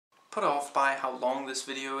put off by how long this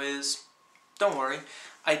video is, don't worry.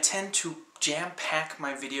 I tend to jam-pack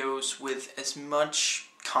my videos with as much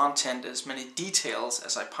content, as many details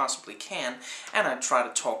as I possibly can, and I try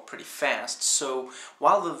to talk pretty fast. So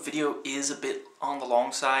while the video is a bit on the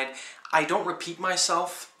long side, I don't repeat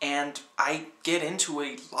myself, and I get into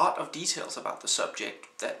a lot of details about the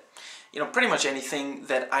subject that, pretty much anything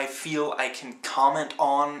that I feel I can comment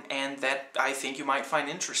on and that I think you might find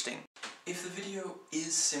interesting. If the video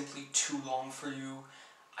is simply too long for you,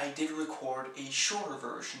 I did record a shorter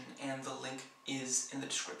version, and the link is in the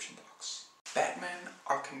description box. Batman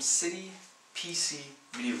Arkham City PC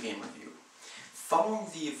video game review. Following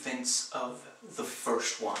the events of the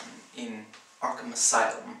first one in Arkham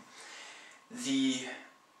Asylum,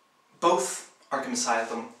 both Arkham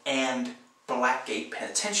Asylum and Blackgate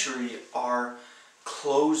Penitentiary are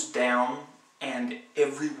closed down, and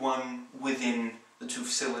everyone within the two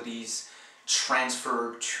facilities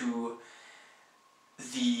transferred to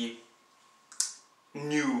the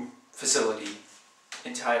new facility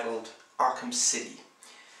entitled Arkham City.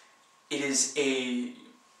 It is a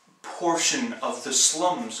portion of the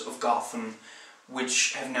slums of Gotham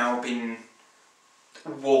which have now been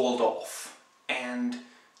walled off, and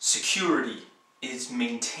security is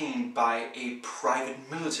maintained by a private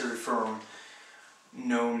military firm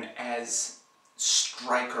known as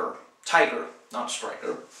Tiger, not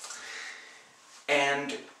Striker.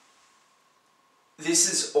 And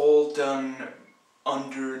this is all done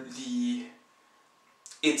under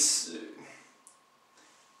it's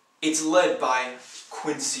led by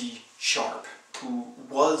Quincy Sharp, who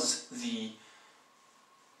was the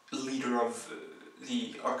leader of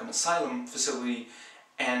the Arkham Asylum facility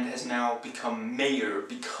and has now become mayor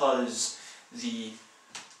because the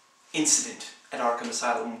incident at Arkham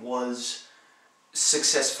Asylum was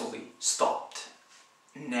successfully stopped.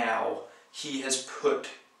 Now he has put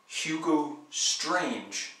Hugo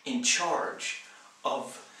Strange in charge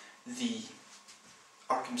of the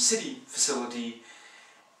Arkham City facility,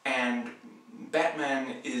 and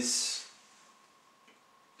Batman is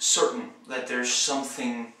certain that there's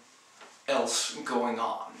something else going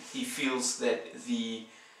on. He feels that the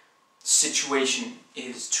situation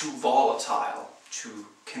is too volatile to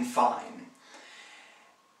confine,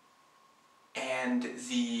 and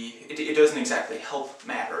it doesn't exactly help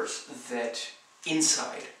matters that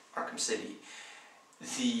inside Arkham City,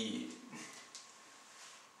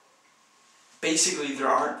 basically there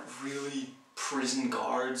aren't really prison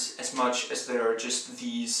guards as much as there are just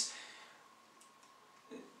these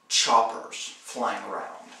choppers flying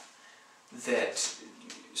around that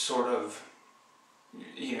sort of,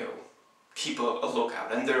 keep a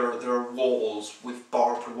lookout. And there are walls with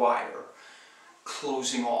barbed wire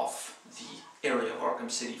closing off the area of Arkham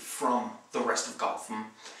City from the rest of Gotham.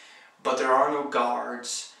 But there are no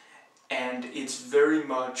guards, and it's very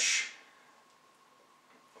much,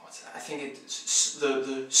 I think it's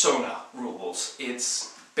the Sona rules.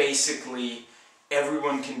 It's basically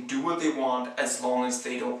everyone can do what they want as long as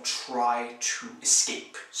they don't try to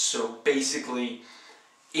escape. So basically,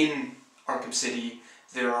 in Arkham City,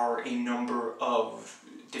 there are a number of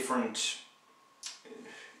different,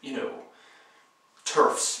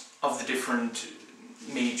 turfs of the different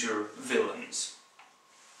major villains.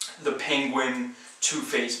 The Penguin,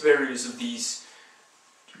 Two-Face, various of these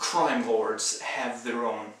crime lords have their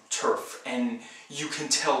own turf, and you can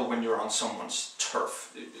tell when you're on someone's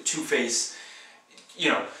turf. Two-Face,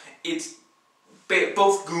 it's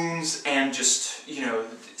both goons and just,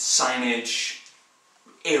 signage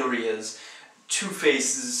areas.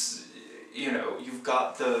 Two-Face is, you've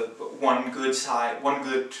got the one good side, one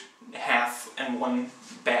good half and one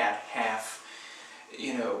bad half.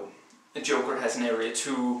 The Joker has an area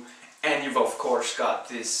too, and you've of course got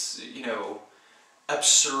this,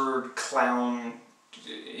 absurd clown,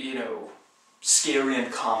 scary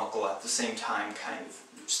and comical at the same time kind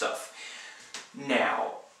of stuff.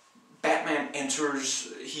 Now, Batman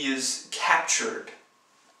enters, he is captured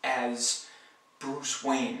as Bruce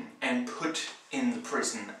Wayne and put in the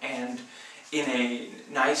prison, and in a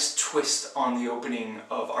nice twist on the opening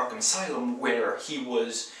of Arkham Asylum, where he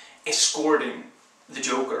was escorting the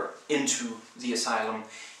Joker into the asylum,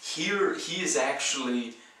 here he is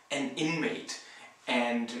actually an inmate,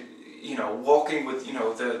 and walking with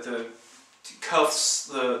the cuffs,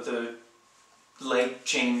 the leg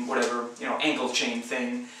chain, whatever, ankle chain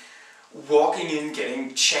thing, walking in,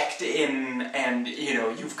 getting checked in, and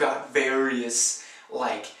you've got various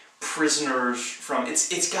prisoners from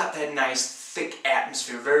it's got that nice thick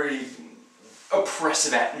atmosphere, very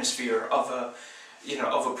oppressive atmosphere of a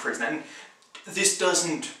prison. And this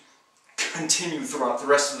doesn't continue throughout the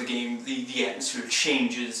rest of the game. The atmosphere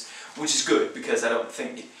changes which is good because I don't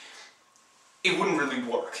think it wouldn't really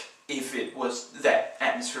work if it was that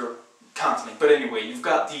atmosphere constantly. But anyway, you've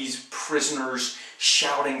got these prisoners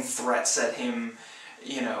shouting threats at him,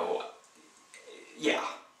 you know, yeah,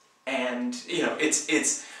 and, you know,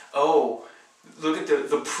 it's oh, look at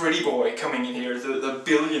the pretty boy coming in here, the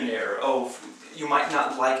billionaire, oh, you might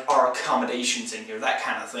not like our accommodations in here, that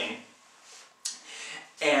kind of thing.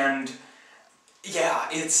 And, yeah,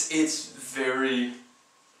 it's very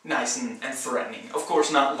nice and threatening. Of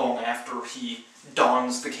course, not long after he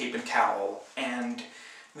dons the cape and cowl, and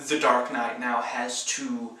the Dark Knight now has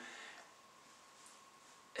to,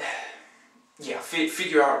 yeah,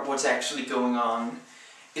 figure out what's actually going on.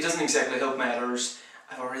 It doesn't exactly help matters.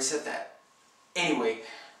 I've already said that. Anyway,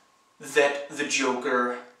 that the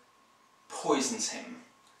Joker poisons him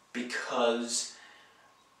because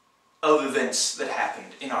of events that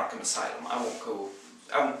happened in Arkham Asylum. I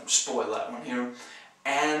won't spoil that one here.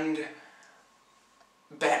 And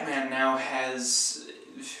Batman now has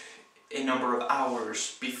a number of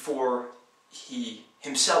hours before he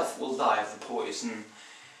himself will die of the poison.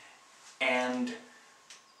 And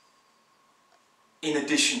in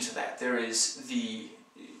addition to that, there is the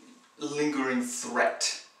lingering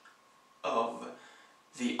threat of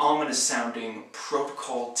the ominous-sounding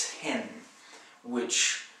Protocol 10,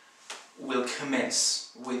 which will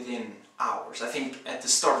commence within hours. I think at the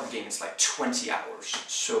start of the game it's like 20 hours.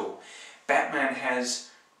 So Batman has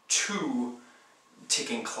 2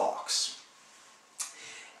 ticking clocks.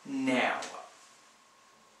 Now,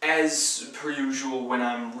 as per usual when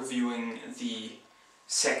I'm reviewing the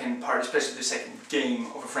second part, especially the second game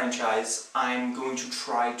of a franchise, I'm going to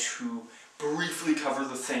try to briefly cover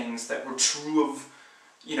the things that were true of,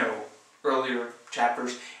 you know, earlier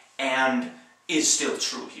chapters and is still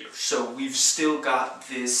true here. So we've still got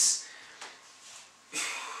this,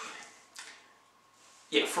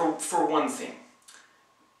 yeah, for one thing,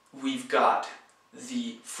 we've got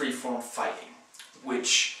the freeform fighting,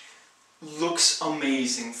 which looks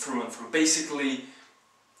amazing through and through. Basically,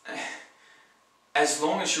 as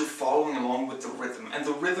long as you're following along with the rhythm, and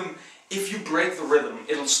the rhythm, if you break the rhythm,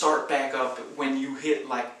 it'll start back up when you hit,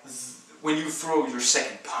 like, when you throw your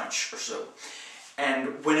second punch or so.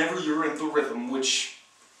 And whenever you're in the rhythm, which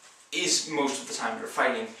is most of the time you're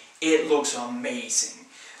fighting, it looks amazing.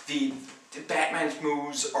 The Batman's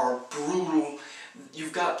moves are brutal.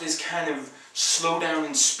 You've got this kind of slow down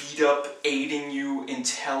and speed up aiding you in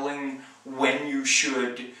telling when you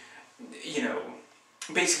should, you know,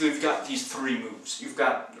 basically you've got these 3 moves. You've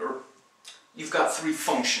got 3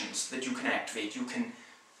 functions that you can activate. You can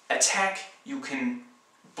attack, you can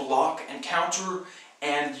block and counter,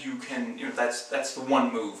 and you can, you know, that's the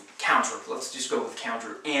one move, counter. Let's just go with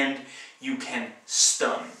counter. And you can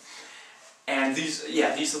stun. And these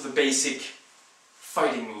are the basic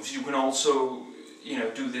fighting moves. You can also, you know,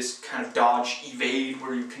 do this kind of dodge evade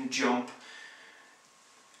where you can jump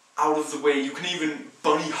out of the way. You can even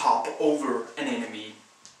bunny hop over an enemy.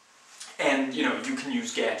 And, you know, you can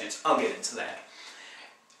use gadgets. I'll get into that.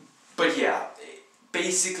 But yeah,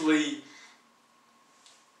 basically,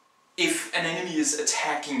 if an enemy is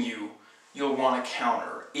attacking you, you'll want to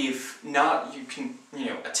counter. If not, you can, you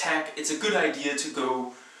know, attack. It's a good idea to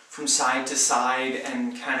go from side to side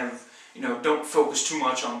and kind of, you know, don't focus too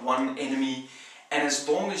much on one enemy. And as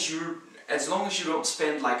long as you don't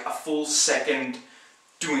spend like a full second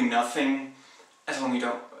doing nothing, as long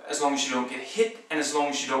as you don't get hit, and as long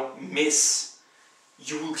as you don't miss,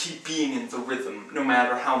 you will keep being in the rhythm, no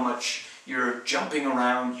matter how much you're jumping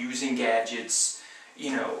around, using gadgets,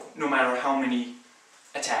 you know, no matter how many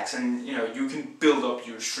attacks, and, you know, you can build up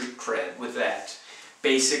your street cred with that.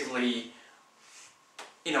 Basically,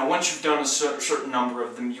 you know, once you've done a certain number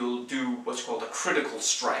of them, you'll do what's called a critical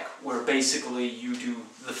strike, where basically you do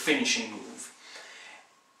the finishing move.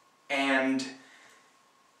 And,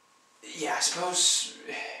 yeah, I suppose,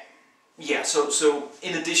 yeah, so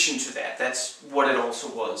in addition to that, that's what it also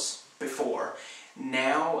was before.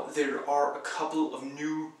 Now there are a couple of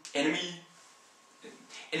new enemy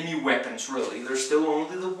weapons, really. There's still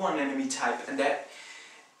only the one enemy type, and that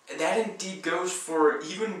indeed goes for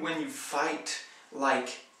even when you fight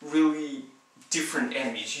like really different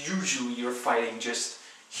enemies. Usually you're fighting just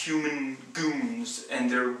human goons and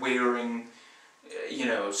they're wearing, you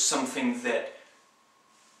know, something that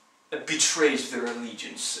betrays their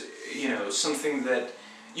allegiance, you know, something that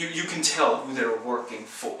you can tell who they're working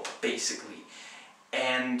for, basically.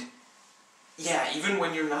 And yeah, even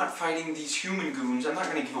when you're not fighting these human goons, I'm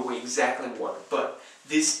not going to give away exactly what, but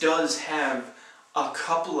this does have a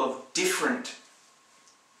couple of different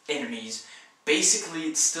enemies. Basically,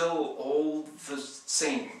 it's still all the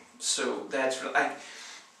same. So that's really,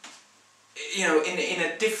 you know, in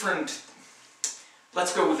a different,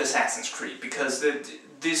 let's go with Assassin's Creed, because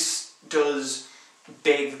this does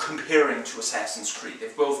beg comparing to Assassin's Creed.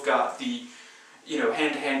 They've both got the, you know,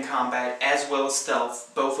 hand-to-hand combat as well as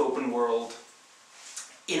stealth, both open world.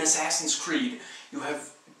 In Assassin's Creed, you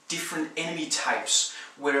have different enemy types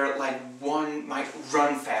where, like, one might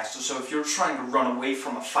run faster. So if you're trying to run away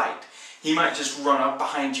from a fight, he might just run up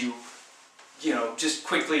behind you, you know, just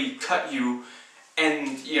quickly cut you,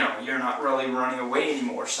 and, you know, you're not really running away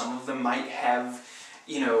anymore. Some of them might have,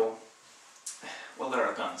 you know, well, there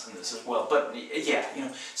are guns in this as well, but yeah, you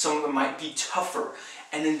know, some of them might be tougher.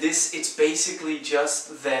 And in this, it's basically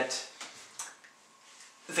just that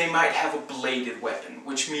they might have a bladed weapon,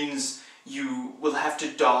 which means you will have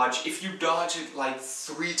to dodge. If you dodge it like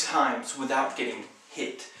 3 times without getting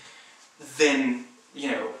hit, then,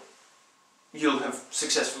 you know, you'll have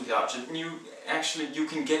successfully dodged it. And you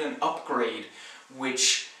can get an upgrade,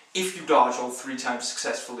 which, if you dodge all 3 times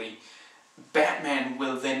successfully, Batman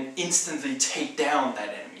will then instantly take down that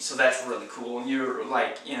enemy. So that's really cool. And you're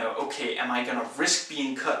like, you know, okay, am I gonna risk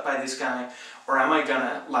being cut by this guy, or am I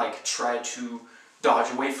gonna, like, try to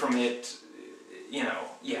dodge away from it? You know,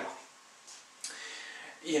 yeah.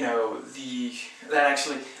 You know,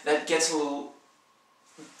 that gets a little,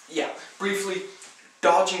 yeah, briefly,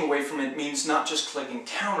 dodging away from it means not just clicking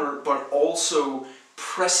counter, but also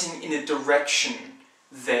pressing in a direction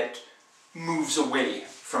that moves away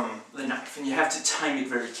from the knife, and you have to time it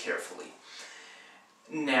very carefully.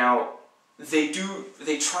 Now, they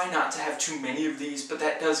try not to have too many of these, but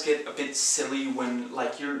that does get a bit silly when,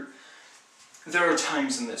 like, there are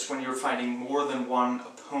times in this when you're fighting more than one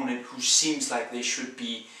opponent who seems like they should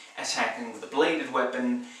be attacking with a bladed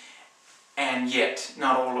weapon, and yet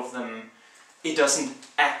not all of them, it doesn't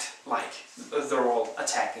act like they're all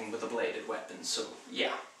attacking with a bladed weapon, so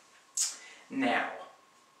yeah. Now,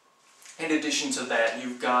 in addition to that,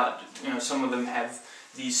 you've got, you know, some of them have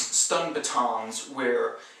these stun batons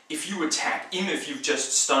where if you attack, even if you've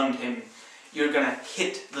just stunned him, you're gonna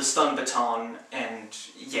hit the stun baton, and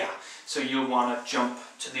yeah, so you'll want to jump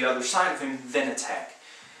to the other side of him, then attack.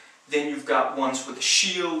 Then you've got ones with a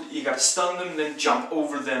shield, you gotta stun them, then jump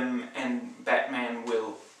over them, and Batman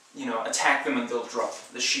will, you know, attack them and they'll drop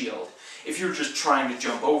the shield. If you're just trying to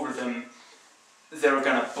jump over them, they're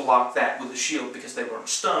gonna block that with a shield because they weren't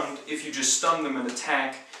stunned. If you just stun them and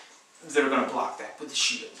attack, they're gonna block that with a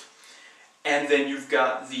shield. And then you've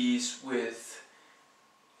got these with,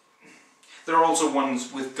 there are also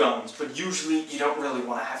ones with guns, but usually you don't really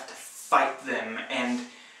want to have to fight them, and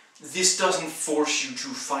this doesn't force you to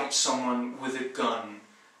fight someone with a gun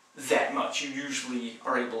that much. You usually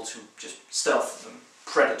are able to just stealth them,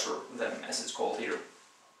 predator them, as it's called here.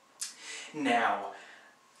 Now,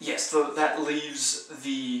 yes, that leaves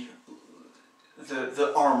the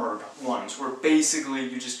armored ones, where basically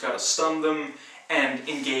you just gotta stun them and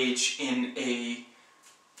engage in a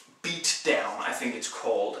beat down, I think it's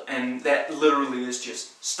called, and that literally is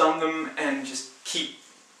just stun them and just keep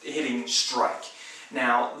hitting strike.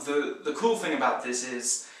 Now, the cool thing about this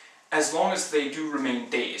is, as long as they do remain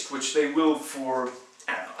dazed, which they will for,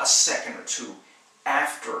 I don't know, a second or two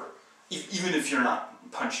after, even if you're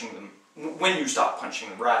not punching them, when you stop punching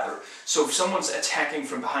them, rather. So if someone's attacking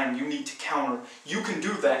from behind, you need to counter, you can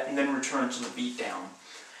do that and then return to the beatdown.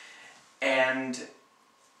 And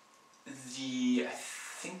I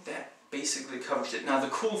think that basically covers it. Now the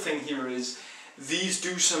cool thing here is, these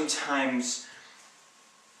do sometimes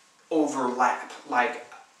overlap. Like,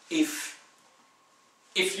 if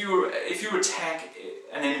you attack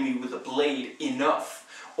an enemy with a blade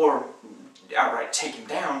enough, or outright take him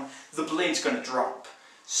down, the blade's going to drop.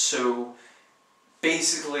 So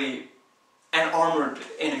basically, an armored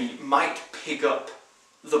enemy might pick up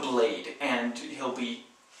the blade, and he'll be,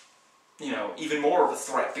 you know, even more of a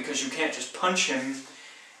threat, because you can't just punch him,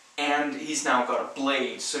 and he's now got a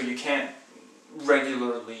blade, so you can't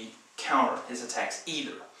regularly counter his attacks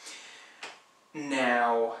either.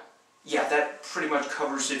 Now, yeah, that pretty much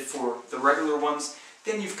covers it for the regular ones.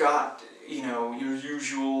 Then you've got, you know, your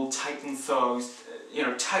usual Titan thugs. You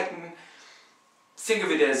know, Titan, think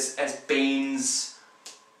of it as Bane's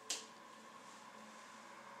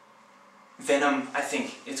Venom, I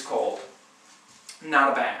think it's called.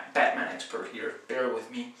 Not a Batman expert here, bear with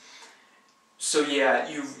me. So yeah,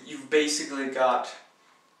 you've basically got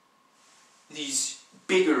these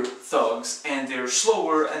bigger thugs, and they're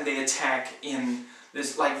slower, and they attack in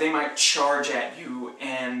this, like, they might charge at you,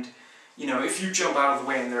 and, you know, if you jump out of the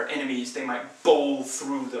way and they're enemies, they might bowl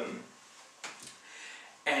through them.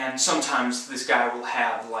 And sometimes this guy will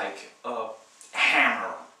have, like, a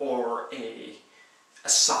hammer or a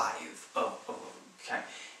scythe of kind.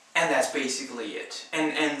 And that's basically it.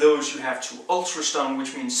 And those you have to ultra stun,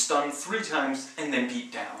 which means stun 3 times and then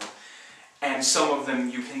beat down. And some of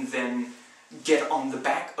them you can then get on the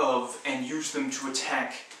back of and use them to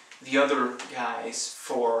attack the other guys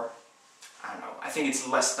for, I don't know, I think it's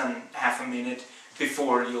less than half a minute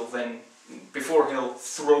before he'll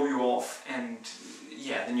throw you off, and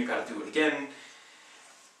yeah, then you gotta do it again.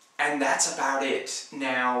 And that's about it.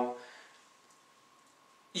 Now,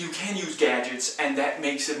 you can use gadgets, and that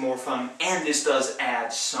makes it more fun, and this does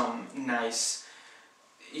add some nice,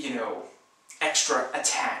 you know, extra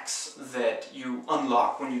attacks that you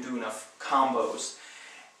unlock when you do enough combos,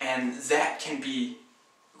 and that can be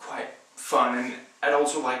quite fun. And I'd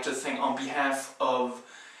also like to think on behalf of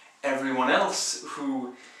everyone else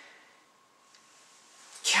who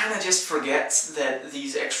kind of just forgets that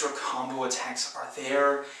these extra combo attacks are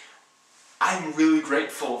there. I'm really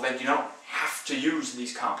grateful that you don't have to use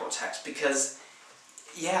these combo attacks, because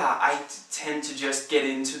yeah, I tend to just get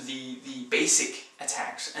into the basic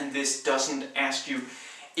attacks, and this doesn't ask you.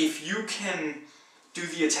 If you can do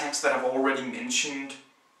the attacks that I've already mentioned,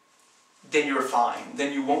 then you're fine.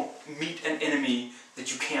 Then you won't meet an enemy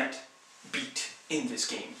that you can't beat in this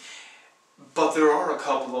game. But there are a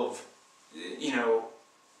couple of, you know,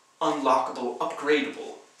 unlockable,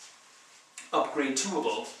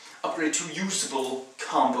 upgrade-to-usable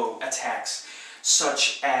combo attacks,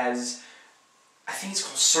 such as, I think it's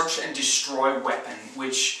called Search and Destroy Weapon,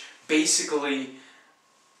 which basically,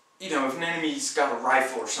 you know, if an enemy's got a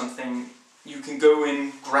rifle or something, you can go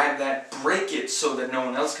in, grab that, break it so that no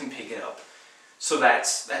one else can pick it up. So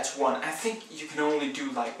that's one. I think you can only do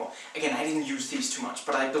like one. Again, I didn't use these too much,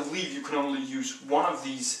 but I believe you can only use one of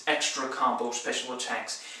these extra combo special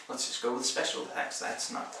attacks. Let's just go with special attacks. That's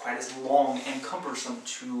not quite as long and cumbersome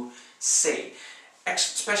to say.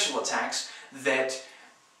 Special attacks that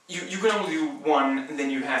you can only do one, and then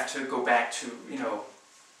you have to go back to, you know,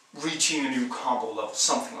 reaching a new combo level,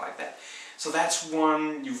 something like that. So that's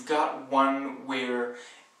one. You've got one where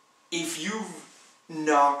if you've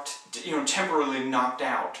temporarily knocked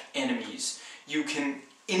out enemies, you can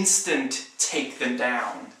instant take them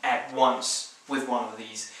down at once with one of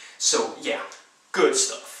these. So yeah, good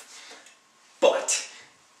stuff. But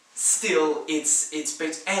still, it's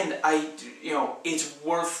big, and it's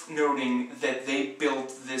worth noting that they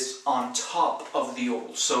built this on top of the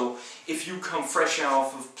old. So if you come fresh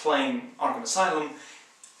off of playing Arkham Asylum,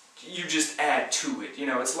 you just add to it. You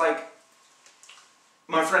know, it's like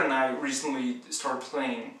my friend and I recently started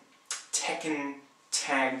playing Tekken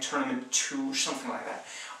Tag Tournament 2, something like that,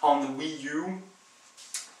 on the Wii U.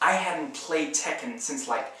 I hadn't played Tekken since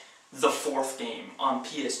like the 4th game on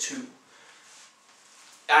PS2.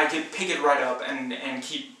 I could pick it right up and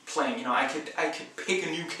keep playing. You know, I could pick a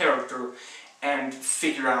new character and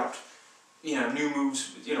figure out, you know, new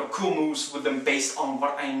moves, you know, cool moves with them based on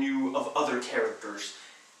what I knew of other characters.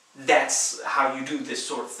 That's how you do this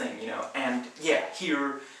sort of thing, you know. And yeah,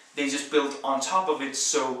 here they just built on top of it,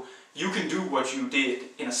 so you can do what you did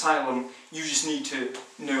in Asylum. You just need to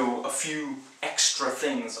know a few extra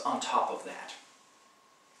things on top of that.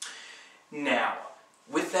 Now,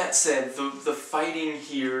 with that said, the fighting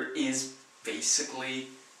here is basically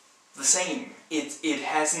the same. It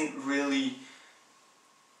hasn't really,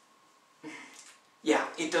 yeah,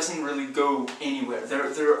 it doesn't really go anywhere.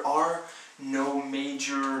 There are no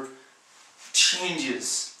major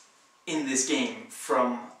changes in this game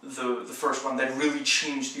from the first one that really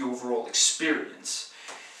changed the overall experience.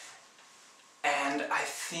 And I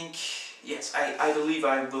think, yes, I believe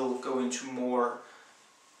I will go into more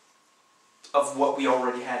of what we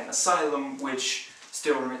already had in Asylum, which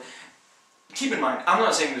still remains. Keep in mind, I'm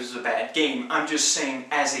not saying this is a bad game, I'm just saying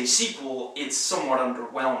as a sequel, it's somewhat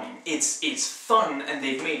underwhelming. It's fun, and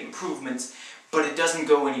they've made improvements, but it doesn't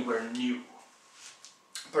go anywhere new,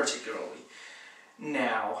 particularly.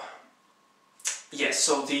 Now, yes,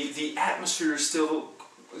 so the atmosphere is still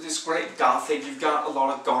this great gothic. You've got a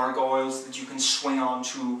lot of gargoyles that you can swing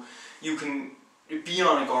onto. You can be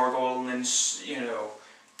on a gargoyle and then, you know,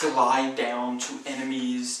 glide down to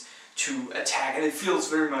enemies to attack, and it feels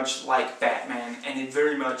very much like Batman, and it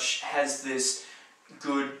very much has this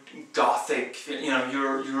good gothic, you know,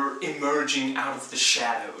 you're emerging out of the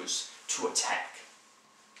shadows to attack.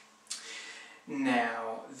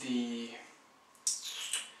 Now, the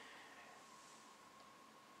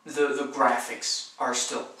graphics are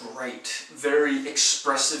still great. Very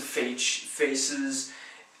expressive faces.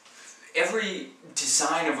 Every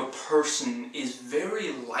design of a person is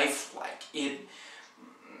very lifelike. It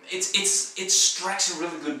strikes a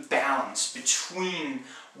really good balance between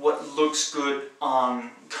what looks good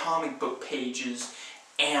on comic book pages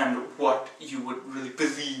and what you would really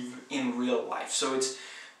believe life. So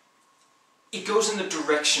it goes in the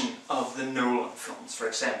direction of the Nolan films, for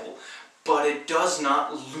example, but it does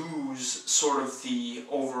not lose sort of the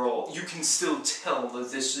overall. You can still tell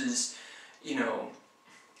that this is, you know,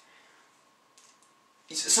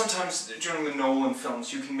 sometimes during the Nolan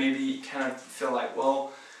films you can maybe kind of feel like,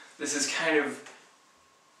 well, this is kind of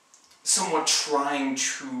somewhat trying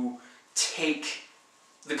to take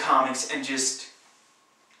the comics and just,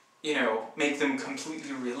 you know, make them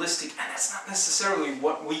completely realistic, and that's not necessarily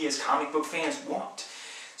what we as comic book fans want.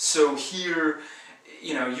 So here,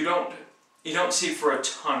 you know, you don't see it for a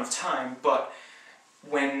ton of time, but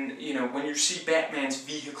when you see Batman's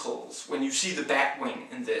vehicles, when you see the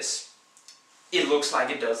Batwing in this, it looks like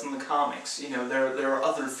it does in the comics. You know, there are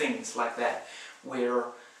other things like that where,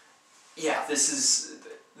 yeah, this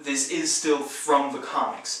is still from the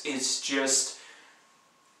comics. It's just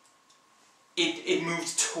it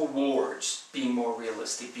moves towards being more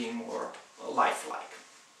realistic, being more lifelike.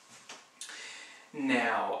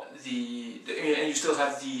 Now, and you still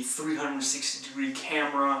have the 360-degree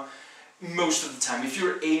camera most of the time. If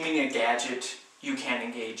you're aiming a gadget, you can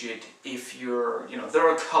engage it. If you're, you know, there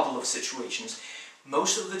are a couple of situations.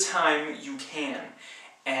 Most of the time, you can.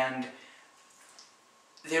 And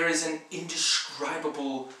there is an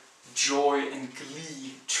indescribable joy and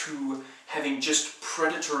glee to having just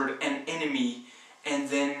predatored an enemy and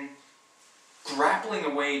then grappling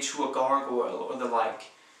away to a gargoyle or the like,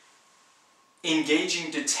 engaging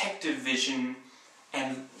detective vision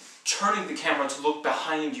and turning the camera to look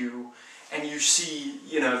behind you, and you see,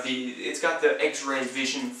 you know, it's got the X-ray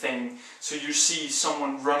vision thing, so you see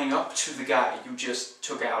someone running up to the guy you just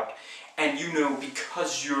took out, and you know,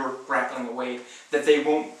 because you're grappling away, that they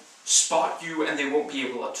won't spot you and they won't be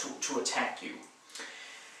able to attack you.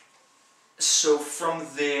 So from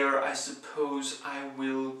there, I suppose I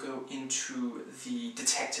will go into the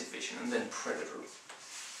detective vision and then Predator.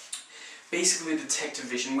 Basically, detective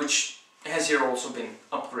vision, which has here also been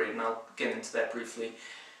upgraded, and I'll get into that briefly.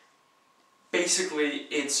 Basically,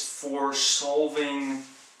 it's for solving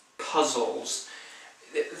puzzles.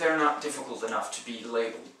 They're not difficult enough to be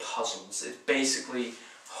labeled puzzles. It's basically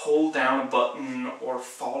hold down a button or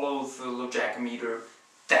follow the lojacometer.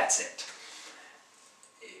 That's it.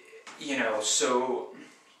 You know, so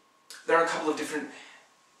there are a couple of different,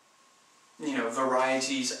 you know,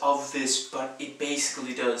 varieties of this, but it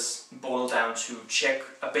basically does boil down to check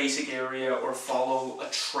a basic area or follow a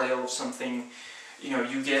trail of something. You know,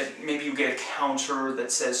 maybe you get a counter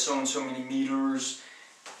that says so and so many meters.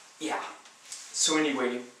 Yeah. So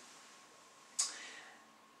anyway,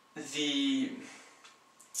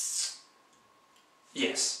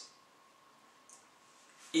 yes,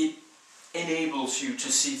 it enables you to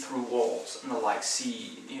see through walls and the like,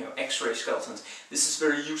 see, you know, X-ray skeletons. This is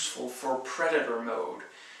very useful for Predator mode,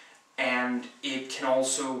 and it can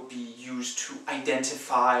also be used to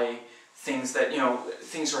identify things that, you know,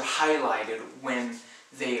 things are highlighted when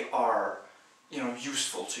they are, you know,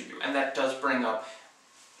 useful to you. And that does bring up,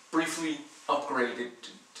 briefly upgraded,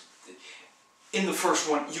 in the first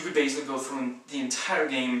one, you could basically go through the entire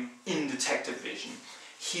game in detective vision.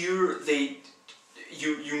 Here,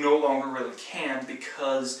 you no longer really can,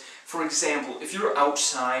 because, for example, if you're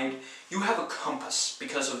outside, you have a compass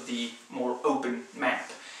because of the more open map.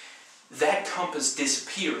 That compass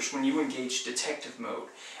disappears when you engage detective mode,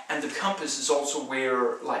 and the compass is also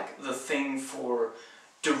where, like, the thing for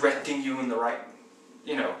directing you in the right,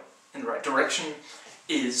 you know, in the right direction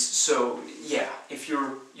is. So yeah, if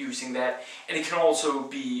you're using that, and it can also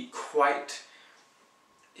be quite,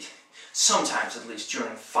 sometimes at least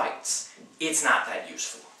during fights, it's not that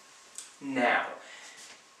useful. Now,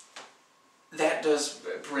 that does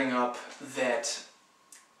bring up that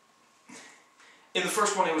in the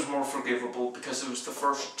first one it was more forgivable because it was the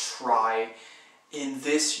first try. In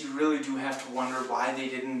this, you really do have to wonder why they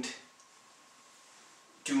didn't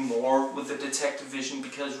do more with the detective vision,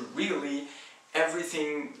 because really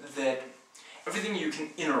everything you can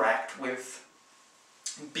interact with,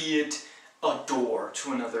 be it a door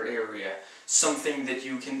to another area, something that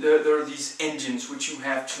you can, there are these engines which you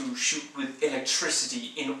have to shoot with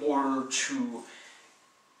electricity in order to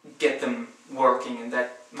get them working, and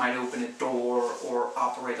that might open a door or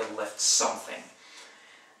operate a lift, something.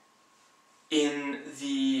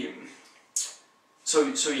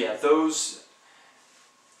 So yeah, those,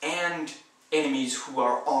 and enemies who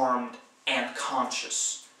are armed and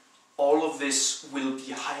conscious. All of this will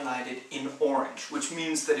be highlighted in orange, which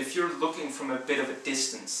means that if you're looking from a bit of a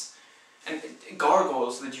distance, and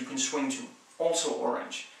gargoyles that you can swing to, also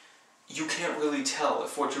orange, you can't really tell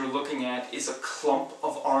if what you're looking at is a clump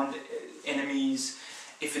of armed enemies,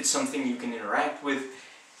 if it's something you can interact with.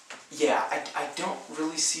 Yeah, I I don't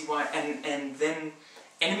really see why, and then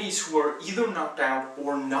enemies who are either knocked out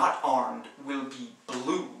or not armed will be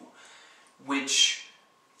blue, which,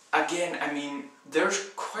 again, I mean, there's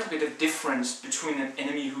quite a bit of difference between an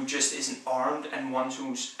enemy who just isn't armed and one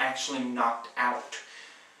who's actually knocked out.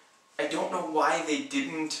 I don't know why they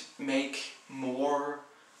didn't make more,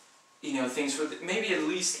 you know, things for maybe at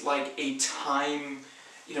least like a time.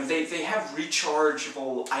 You know, they have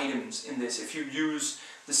rechargeable items in this. If you use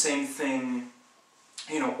the same thing,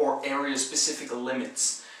 you know, or area-specific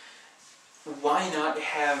limits, why not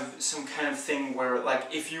have some kind of thing where, like,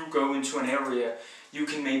 if you go into an area, you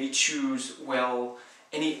can maybe choose, well,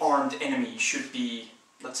 any armed enemy should be,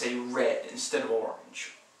 let's say, red instead of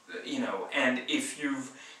orange, you know, and if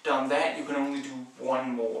you've done that, you can only do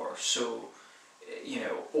one more, so, you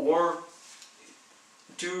know, or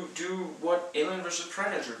do what Alien vs.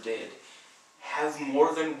 Predator did. Have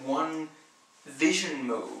more than one vision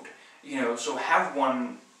mode, you know, so have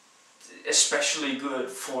one especially good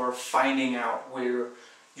for finding out where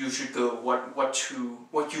you should go, what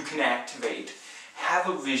you can activate. Have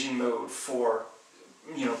a vision mode for,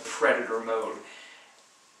 you know, Predator mode.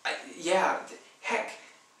 Yeah, heck,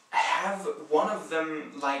 have one of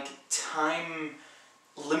them like time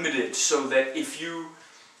limited so that if you,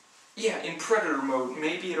 yeah, in Predator mode,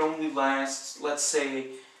 maybe it only lasts, let's say,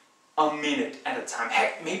 a minute at a time.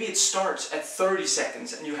 Heck, maybe it starts at 30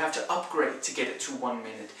 seconds and you have to upgrade to get it to 1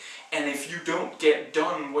 minute. And if you don't get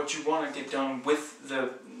done what you want to get done with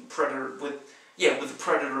the Predator, with the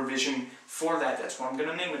Predator vision for that, that's what I'm going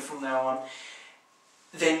to name it from now on,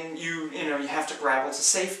 then you have to grapple to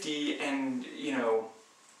safety and, you know,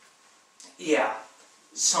 yeah,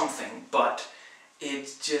 something, but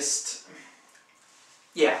it just,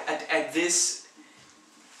 yeah, at this,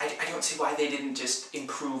 I don't see why they didn't just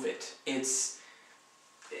improve it. It's,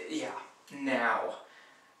 yeah, now,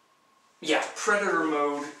 yeah, Predator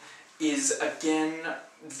mode is, again,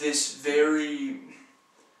 this very,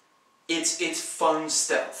 it's fun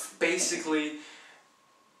stealth. Basically,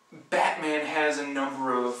 Batman has a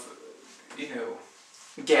number of, you know,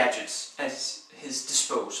 gadgets at his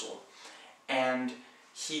disposal, and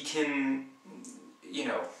he can, you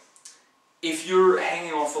know, if you're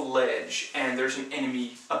hanging off a ledge and there's an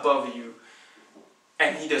enemy above you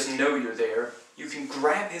and he doesn't know you're there, you can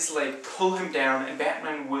grab his leg, pull him down, and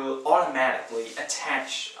Batman will automatically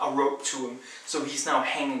attach a rope to him so he's now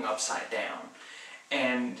hanging upside down.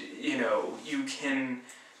 And, you know, you can,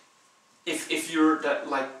 if you're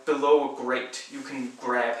like below a grate, you can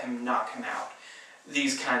grab him, knock him out.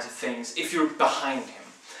 These kinds of things, if you're behind him.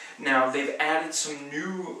 Now, they've added some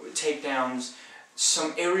new takedowns,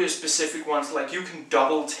 some area-specific ones, like you can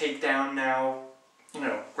double takedown now, you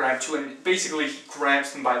know, grab two, and basically he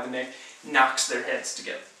grabs them by the neck, knocks their heads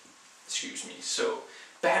together. Excuse me. So,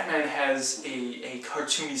 Batman has a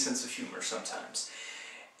cartoony sense of humor sometimes.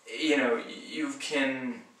 You know, you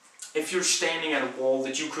can, if you're standing at a wall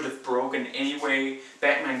that you could have broken anyway,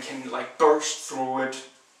 Batman can, like, burst through it,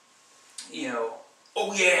 you know,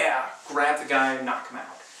 oh yeah, grab the guy and knock him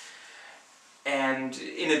out. And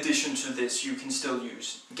in addition to this, you can still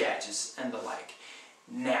use gadgets and the like.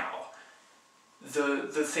 Now,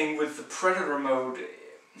 the thing with the Predator mode,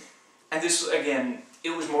 and this, again,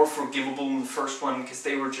 it was more forgivable in the first one because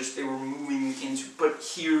they were moving into, but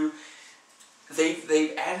here,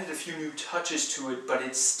 they've added a few new touches to it, but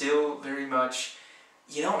it's still very much,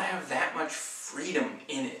 you don't have that much freedom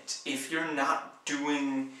in it if you're not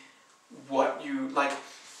doing what you, like,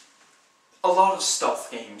 a lot of stealth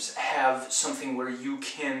games have something where you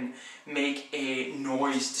can make a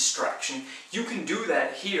noise distraction. You can do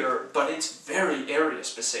that here, but it's very area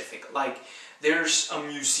specific. Like, there's a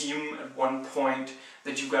museum at one point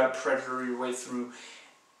that you gotta Predator your way through.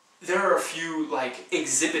 There are a few, like,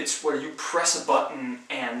 exhibits where you press a button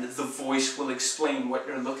and the voice will explain what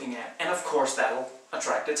you're looking at. And of course that'll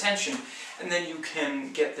attract attention. And then you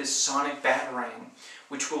can get this sonic batarang,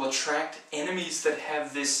 which will attract enemies that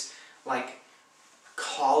have this, like,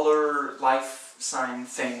 collar life sign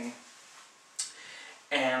thing,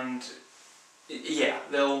 and yeah,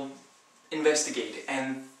 they'll investigate,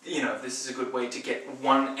 and you know, this is a good way to get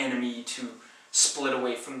one enemy to split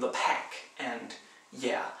away from the pack, and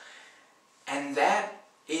yeah, and that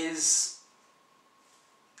is,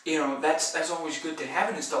 you know, that's always good to have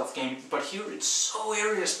in a stealth game, but here it's so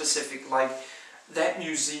area specific, like that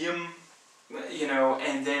museum, you know,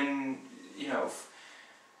 and then, you know,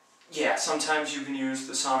 yeah, sometimes you can use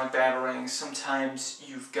the sonic batarang, sometimes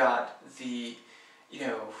you've got the, you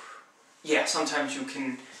know, yeah, sometimes you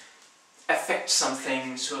can affect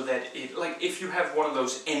something so that it, like, if you have one of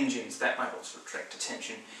those engines, that might also attract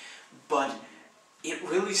attention, but it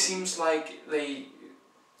really seems like they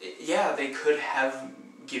could have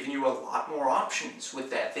given you a lot more options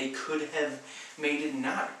with that. They could have made it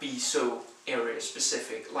not be so area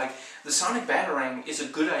specific. Like, the sonic batarang is a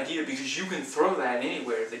good idea because you can throw that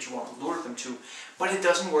anywhere that you want to lure them to, but it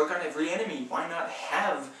doesn't work on every enemy. Why not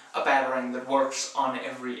have a batarang that works on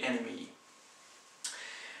every enemy?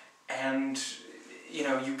 And, you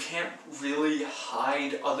know, you can't really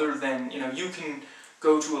hide other than, you know, you can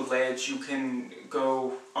go to a ledge, you can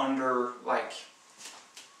go under, like,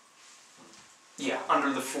 yeah,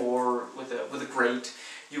 under the floor with a grate.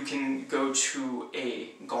 You can go to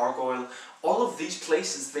a gargoyle. All of these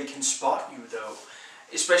places, they can spot you though,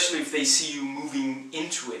 especially if they see you moving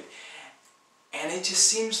into it. And it just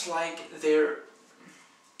seems like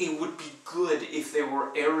it would be good if there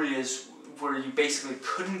were areas where you basically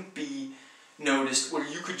couldn't be noticed, where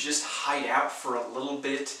you could just hide out for a little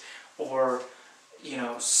bit, or, you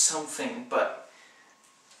know, something. But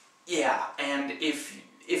yeah, and if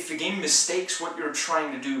the game mistakes what you're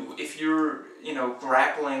trying to do, if you're, you know,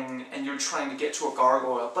 grappling and you're trying to get to a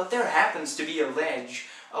gargoyle, but there happens to be a ledge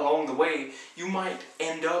along the way, you might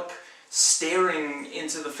end up staring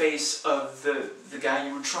into the face of the guy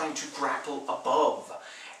you were trying to grapple above.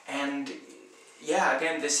 And yeah,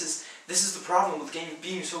 again, this is the problem with the game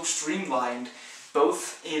being so streamlined,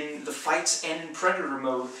 both in the fights and in Predator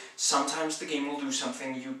mode. Sometimes the game will do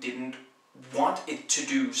something you didn't want it to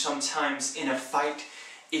do. Sometimes in a fight,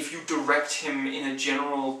 if you direct him in a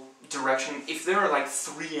general direction, if there are like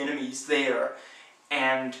 3 enemies there,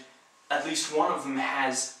 and at least one of them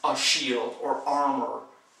has a shield or armor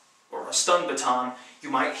or a stun baton, you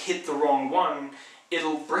might hit the wrong one,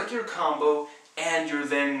 it'll break your combo, and you're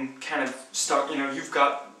then kind of stuck, you know, you've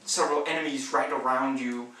got several enemies right around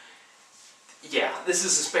you. Yeah, this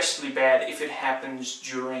is especially bad if it happens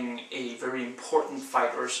during a very important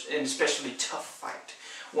fight, or an especially tough fight.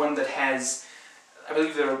 One that has, I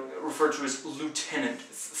believe they're referred to as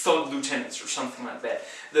thug lieutenants or something like that.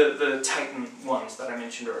 The Titan ones that I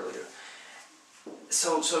mentioned earlier.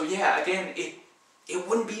 So yeah, again, it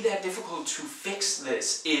wouldn't be that difficult to fix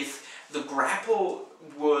this if the grapple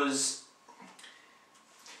was...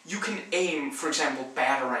 You can aim, for example,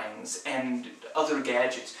 batarangs and other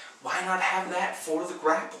gadgets. Why not have that for the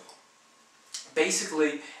grapple?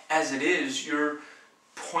 Basically, as it is, you're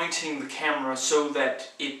pointing the camera so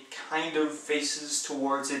that it kind of faces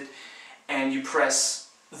towards it, and you press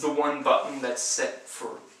the one button that's set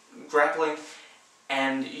for grappling,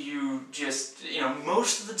 and you just, you know,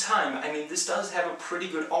 most of the time, I mean, this does have a pretty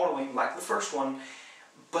good auto-aim like the first one,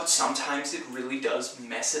 but sometimes it really does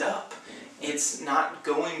mess it up. It's not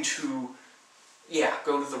going to, yeah,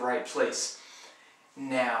 go to the right place.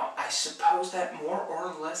 Now, I suppose that more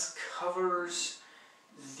or less covers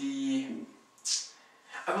the...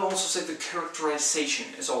 I will also say the characterization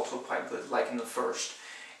is also quite good, like in the first.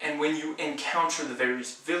 And when you encounter the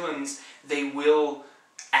various villains, they will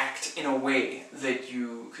act in a way that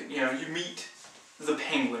you know, you meet the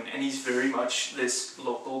Penguin, and he's very much this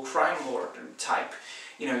local crime lord type.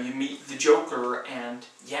 You know, you meet the Joker, and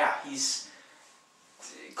yeah, he's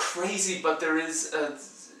crazy, but there is a,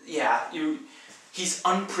 yeah, he's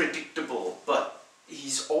unpredictable, but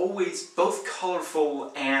he's always both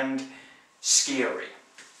colorful and scary.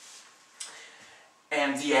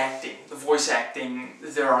 And the acting, the voice acting,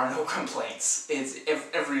 there are no complaints. It's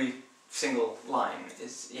every single line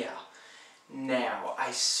is, yeah. Now,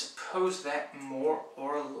 I suppose that more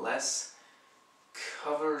or less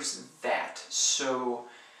covers that. So,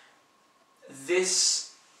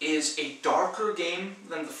 this is a darker game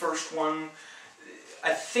than the first one.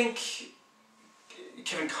 I think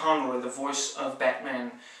Kevin Conroy, the voice of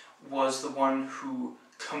Batman, was the one who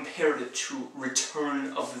compared it to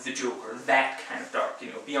Return of the Joker, that kind of dark, you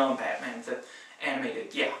know, beyond Batman, the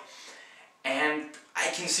animated, yeah. And I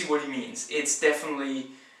can see what he means. It's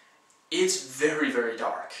definitely, it's very, very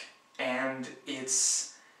dark, and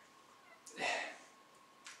it's,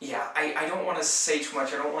 yeah, I don't want to say too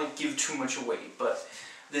much, I don't want to give too much away, but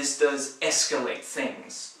this does escalate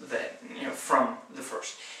things that, you know, from the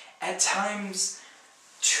first. At times,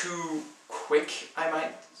 too quick, I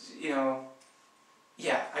might, you know,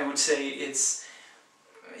 yeah, I would say it's,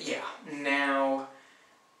 yeah. Now,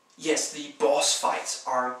 yes, the boss fights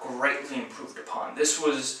are greatly improved upon. This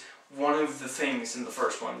was one of the things in the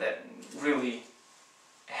first one that really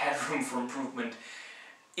had room for improvement,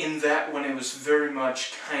 in that when it was very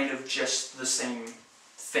much kind of just the same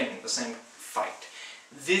thing, the same fight.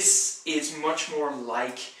 This is much more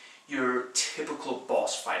like your typical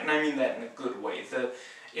boss fight, and I mean that in a good way.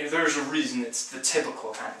 You know, there's a reason it's the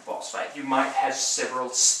typical kind of boss fight. You might have several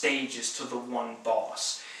stages to the one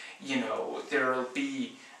boss. You know, there'll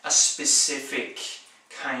be a specific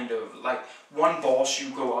kind of, like, one boss you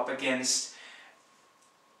go up against,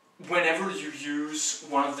 whenever you use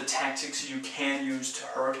one of the tactics you can use to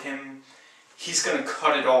hurt him, he's going to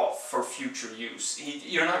cut it off for future use.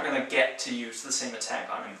 You're not going to get to use the same attack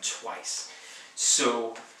on him twice.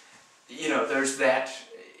 So, you know, there's that.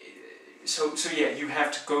 So yeah, you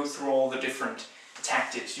have to go through all the different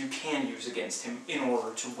tactics you can use against him in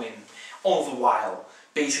order to win. All the while,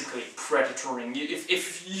 basically predatoring.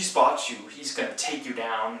 If he spots you, he's going to take you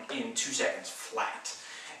down in 2 seconds flat.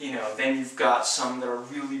 You know, then you've got some that are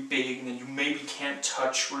really big and then you maybe can't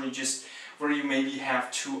touch, where you maybe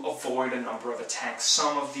have to avoid a number of attacks.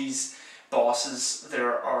 Some of these bosses,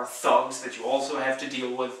 there are thugs that you also have to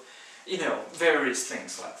deal with. You know, various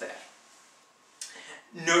things like that.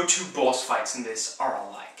 No two boss fights in this are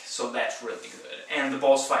alike, so that's really good. And the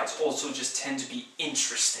boss fights also just tend to be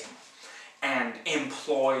interesting and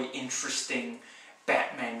employ interesting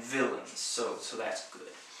Batman villains, so that's good.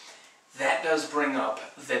 That does bring up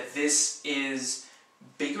that this is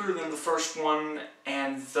bigger than the first one,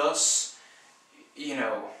 and thus, you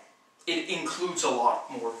know, it includes a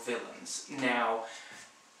lot more villains. Now,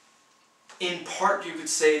 in part you could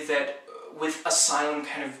say that with Asylum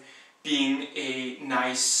kind of being a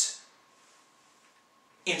nice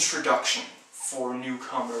introduction for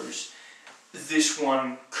newcomers, this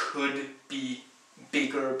one could be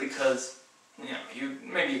bigger because, you know, you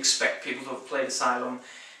maybe expect people to have played Asylum.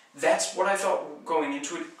 That's what I thought going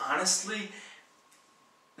into it. Honestly,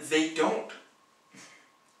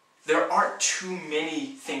 there aren't too many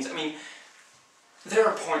things. I mean, there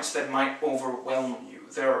are points that might overwhelm you.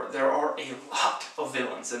 There are a lot of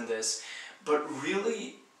villains in this, but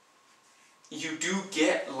really, you do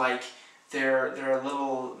get, like, their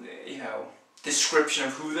little, you know, description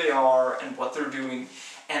of who they are and what they're doing,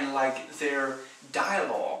 and, like, their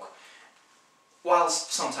dialogue, while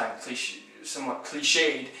sometimes somewhat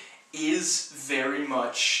cliched, is very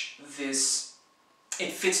much this.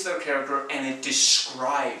 It fits their character and it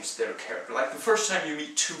describes their character. Like the first time you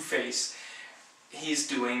meet Two-Face, he's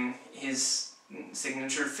doing his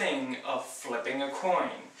signature thing of flipping a coin.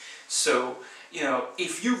 So, you know,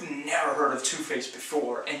 if you've never heard of Two-Face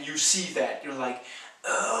before and you see that, you're like,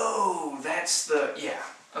 oh, that's the, yeah,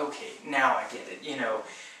 okay, now I get it, you know.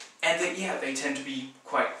 And they tend to be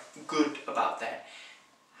quite good about that.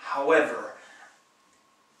 However,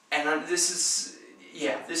 and this is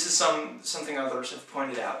something others have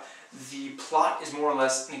pointed out, the plot is more or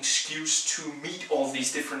less an excuse to meet all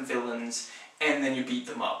these different villains and then you beat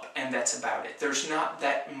them up, and that's about it. There's not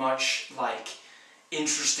that much, like,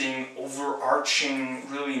 interesting, overarching,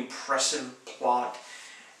 really impressive plot,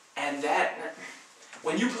 and that,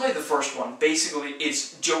 when you play the first one, basically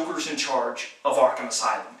it's Joker's in charge of Arkham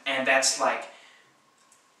Asylum, and that's like,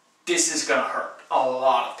 this is gonna hurt a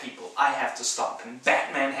lot of people. I have to stop him.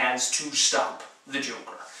 Batman has to stop the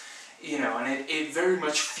Joker. You know, and it very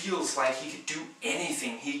much feels like he could do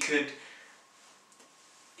anything. He could,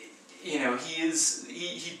 you know,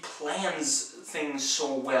 he plans things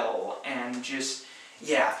so well, and just,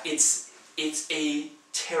 yeah, it's a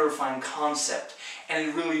terrifying concept, and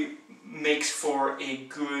it really makes for a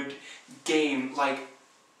good game. Like,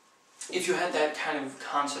 if you had that kind of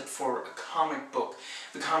concept for a comic book,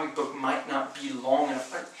 the comic book might not be long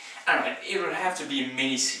enough. I don't know, it would have to be a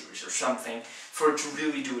mini-series or something for it to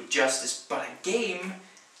really do it justice, but a game,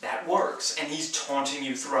 that works, and he's taunting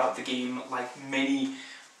you throughout the game like many,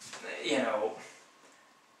 you know,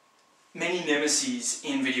 many nemesis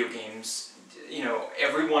in video games. You know,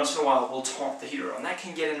 every once in a while will taunt the hero, and that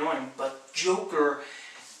can get annoying, but Joker,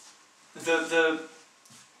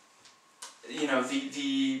 you know,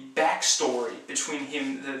 the backstory between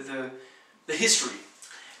him, the history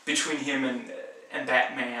between him and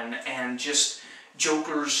Batman, and just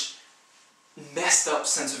Joker's messed up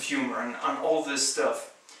sense of humor and all this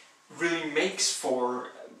stuff really makes for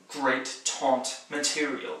great taunt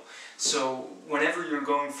material. So whenever you're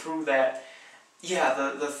going through that, yeah,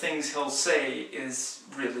 the things he'll say is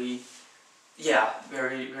really, yeah,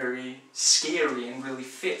 very, very scary and really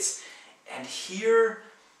fits. And here,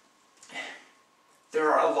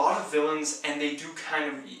 there are a lot of villains, and they do kind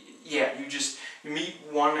of, yeah, you meet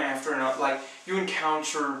one after another. Like, you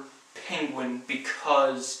encounter Penguin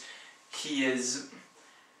because he is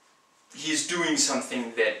doing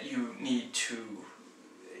something that you need to,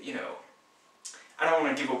 you know, I don't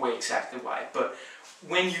want to give away exactly why, but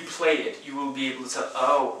when you play it, you will be able to tell,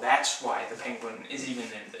 oh, that's why the Penguin is even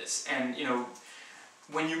in this. And, you know,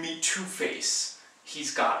 when you meet Two-Face,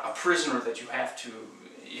 he's got a prisoner that you have to,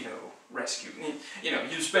 you know, rescue. You know,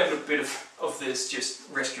 you spend a bit of this just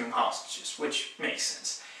rescuing hostages, which makes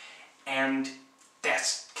sense. And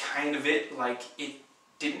that's kind of it. Like, it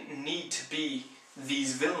didn't need to be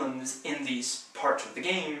these villains in these parts of the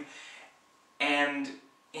game, and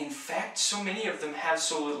in fact so many of them have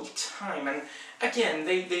so little time. And again,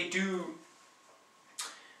 they do,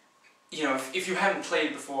 you know, if you haven't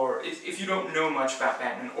played before, if you don't know much about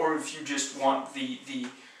Batman, or if you just want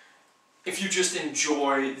if you just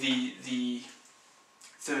enjoy the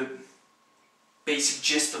basic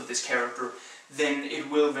gist of this character, then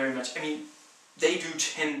it will very much, I mean, they do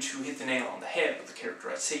tend to hit the nail on the head with the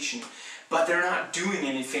characterization, but they're not doing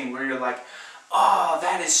anything where you're like, oh,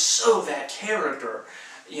 that is so that character,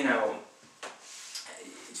 you know.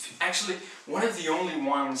 Actually, one of the only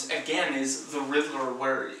ones, again, is the Riddler,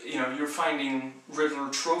 where, you know, you're finding Riddler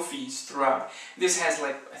trophies throughout. This has,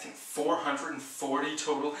 like, I think 440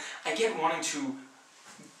 total. I get wanting to,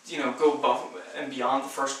 you know, go above and beyond the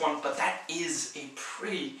first one, but that is a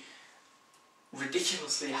pretty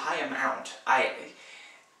ridiculously high amount. I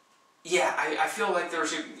feel like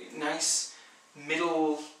there's a nice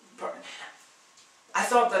middle part. I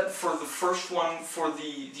thought that for the first one, for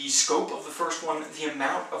the scope of the first one, the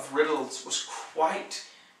amount of riddles was quite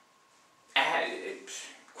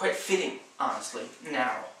fitting, honestly,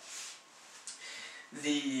 now.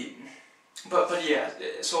 But yeah,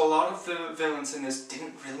 so a lot of the villains in this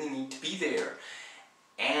didn't really need to be there.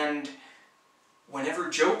 And whenever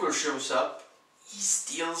Joker shows up, he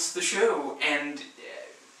steals the show. And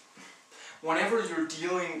whenever you're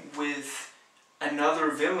dealing with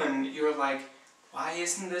another villain, you're like, why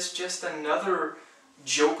isn't this just another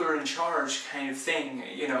Joker in charge kind of thing?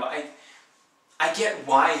 You know, I get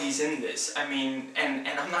why he's in this. I mean, and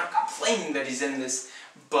I'm not complaining that he's in this,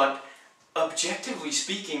 but objectively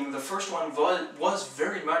speaking, the first one was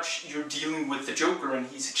very much you're dealing with the Joker and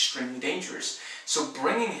he's extremely dangerous. So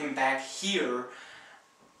bringing him back here,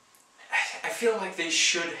 I feel like they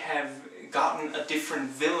should have gotten a different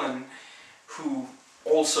villain who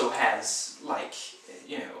also has, like,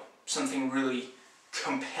 you know, something really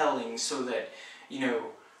compelling, so that, you know,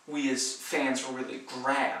 we as fans are really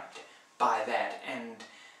grabbed by that. And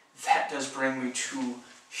that does bring me to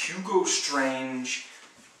Hugo Strange.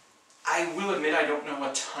 I will admit I don't know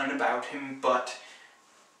a ton about him, but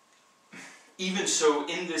even so,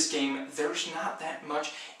 in this game, there's not that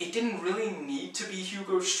much. It didn't really need to be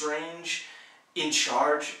Hugo Strange in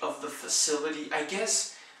charge of the facility, I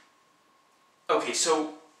guess. Okay,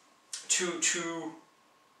 so to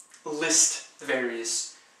list the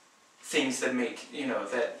various things that make, you know,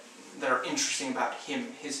 that are interesting about him,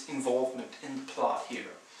 his involvement in the plot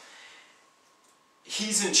here.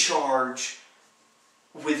 He's in charge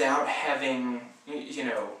without having, you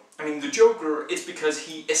know, I mean, the Joker, it's because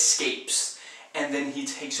he escapes and then he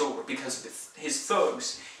takes over because of his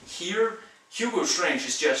thugs. Here, Hugo Strange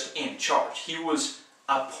is just in charge. He was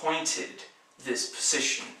appointed this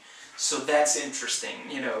position. So that's interesting.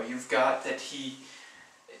 You know, you've got that he,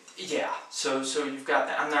 yeah, so you've got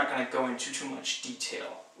that. I'm not going to go into too much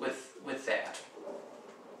detail with that.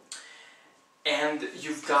 And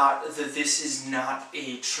you've got that this is not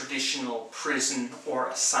a traditional prison or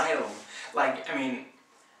asylum. Like, I mean,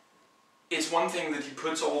 it's one thing that he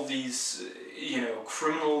puts all these, you know,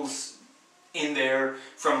 criminals in there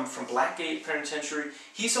from Blackgate Penitentiary.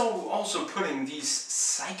 He's also putting these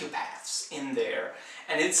psychopaths in there.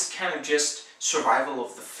 And it's kind of just survival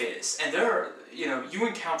of the fittest. And there are, you know, you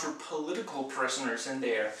encounter political prisoners in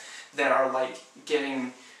there that are, like,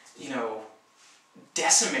 getting, you know,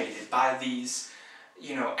 decimated by these,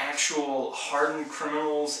 you know, actual hardened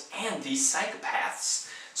criminals and these psychopaths.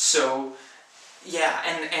 So, yeah,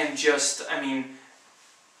 and just, I mean,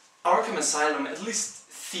 Arkham Asylum, at least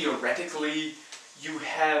theoretically, you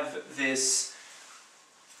have this,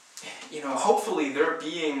 you know, hopefully they're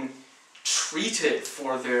being treated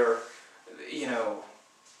for their, you know,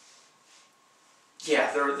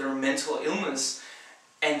 yeah, their mental illness,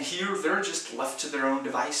 and here they're just left to their own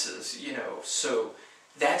devices, you know, so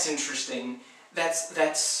that's interesting.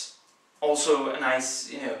 That's also a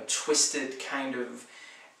nice, you know, twisted kind of,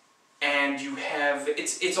 and you have,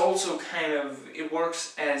 it's also kind of, it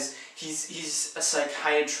works as, he's a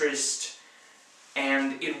psychiatrist,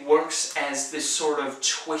 and it works as this sort of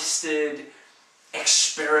twisted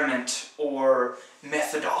experiment or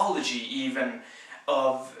methodology even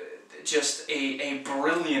of just a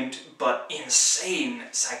brilliant but insane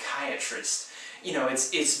psychiatrist. You know,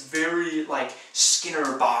 it's very like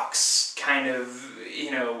Skinner box kind of, you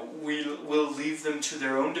know, we'll leave them to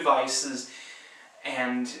their own devices,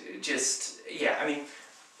 and just, yeah, I mean,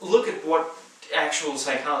 look at what actual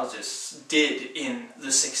psychologists did in the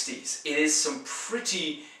 60s. It is some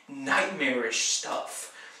pretty nightmarish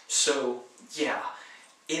stuff. So, yeah,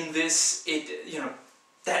 in this,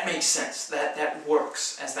 that makes sense. That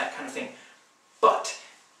works as that kind of thing. But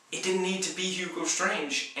it didn't need to be Hugo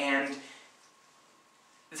Strange, and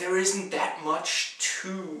there isn't that much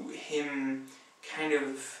to him.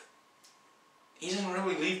 He doesn't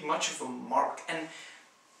really leave much of a mark, and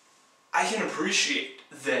I can appreciate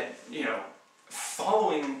that,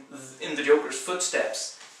 following in the Joker's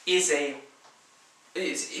footsteps he's a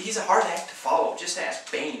hard act to follow. Just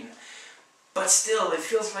ask Bane. But still, it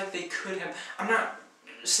feels like they could have. I'm not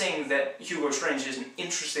saying that Hugo Strange isn't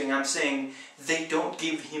interesting. I'm saying they don't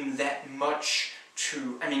give him that much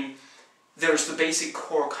to. I mean, there's the basic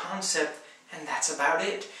core concept, and that's about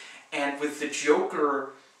it. And with the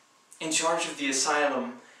Joker in charge of the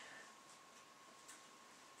Asylum,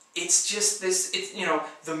 it's just this,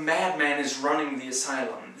 the madman is running the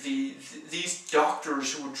Asylum. These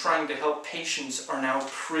doctors who were trying to help patients are now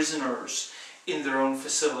prisoners in their own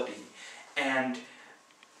facility. And,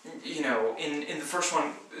 in the first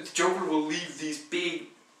one, the Joker will leave these big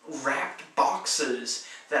wrapped boxes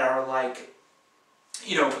that are like,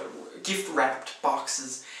 gift-wrapped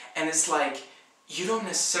boxes. And it's like, you don't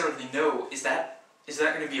necessarily know, is that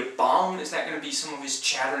going to be a bomb? Is that going to be some of his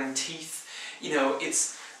chattering teeth?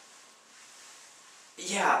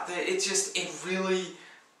 It really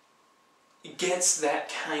gets that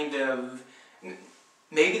kind of.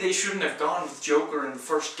 Maybe they shouldn't have gone with Joker in the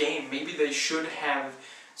first game. Maybe they should have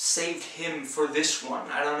saved him for this one.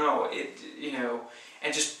 I don't know.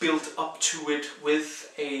 And just built up to it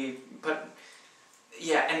with a. But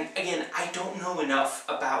yeah, and again, I don't know enough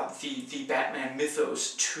about the Batman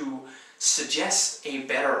mythos to suggest a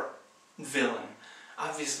better villain.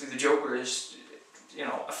 Obviously, the Joker is,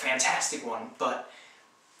 a fantastic one, but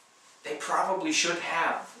they probably should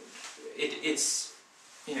have.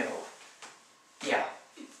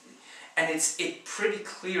 And it's pretty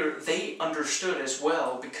clear they understood as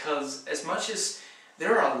well, because as much as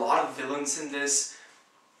there are a lot of villains in this,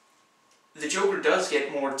 the Joker does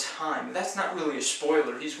get more time. That's not really a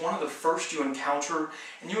spoiler. He's one of the first you encounter,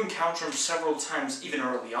 and you encounter him several times even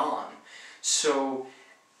early on. So,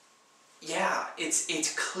 yeah,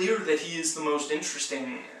 it's clear that he is the most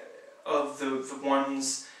interesting of the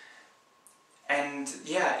ones, and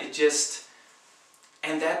yeah,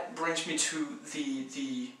 and that brings me to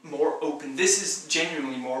the more open. This is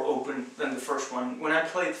genuinely more open than the first one. When I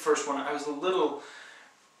played the first one, I was a little.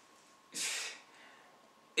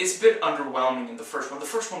 It's a bit underwhelming in the first one. The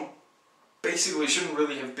first one basically shouldn't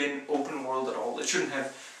really have been open world at all. It shouldn't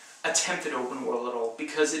have attempted open world at all,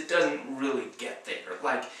 because it doesn't really get there.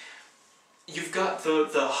 Like, you've got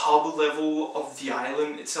the hub level of the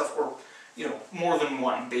island itself, or more than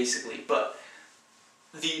one basically, but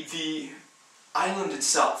the island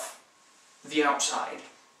itself, the outside,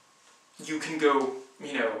 you can go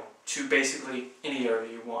to basically any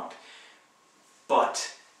area you want,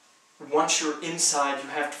 but once you're inside, you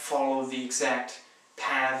have to follow the exact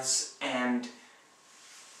paths, and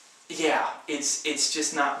yeah, it's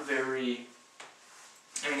just not very.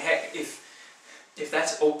 I mean, heck, if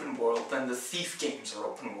that's open world, then the Thief games are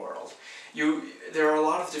open world. There are a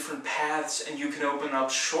lot of different paths, and you can open up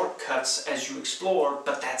shortcuts as you explore,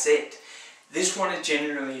 but that's it. This one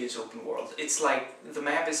genuinely is open world. It's like the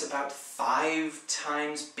map is about 5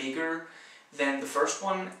 times bigger than the first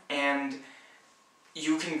one, and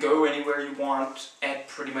you can go anywhere you want at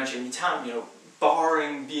pretty much any time,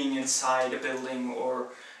 barring being inside a building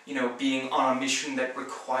or, being on a mission that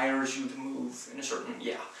requires you to move in a certain,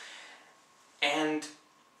 And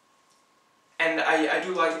I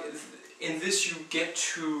do like, in this you get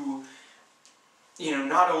to,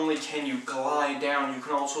 not only can you glide down, you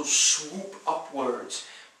can also swoop upwards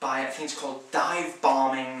by, I think it's called dive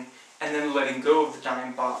bombing, and then letting go of the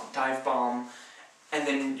dive bomb, and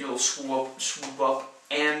then you'll swoop up,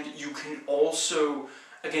 and you can also,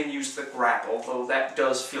 again, use the grapple, though that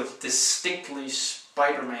does feel distinctly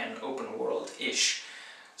Spider-Man open world-ish.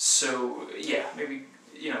 So, yeah, maybe,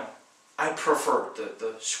 I prefer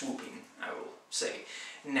the swooping, I will say.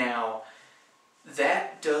 Now,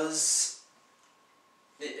 that does,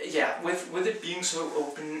 with it being so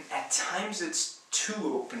open, at times it's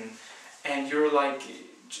too open, and you're like,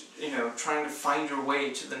 trying to find your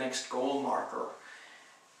way to the next goal marker.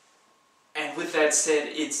 And with that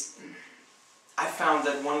said, I found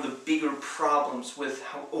that one of the bigger problems with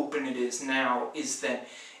how open it is now is that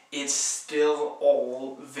it's still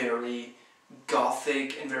all very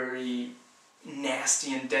gothic and very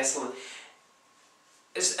nasty and desolate.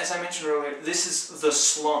 As I mentioned earlier, this is the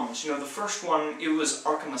slums. The first one, it was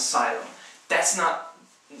Arkham Asylum. That's not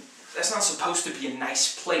supposed to be a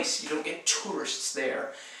nice place. You don't get tourists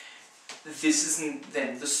there. This isn't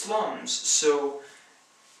then the slums. So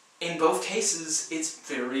in both cases, it's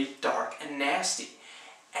very dark and nasty.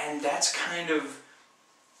 And that's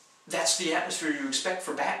the atmosphere you expect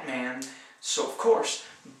for Batman, so of course,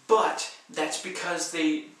 but that's because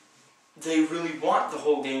they really want the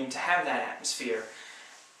whole game to have that atmosphere.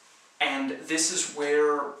 And this is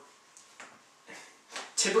where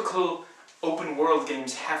typical open world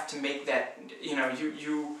games have to make that, you know,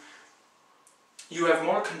 you have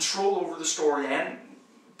more control over the story and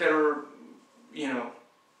better, you know,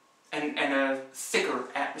 and a thicker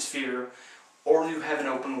atmosphere, or you have an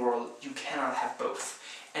open world. You cannot have both.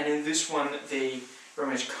 And in this one, they very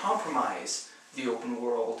much compromise the open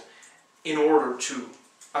world in order to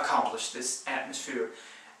accomplish this atmosphere.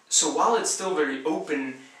 So while it's still very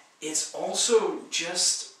open, it's also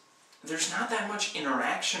just, there's not that much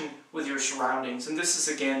interaction with your surroundings. And this is,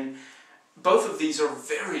 again, both of these are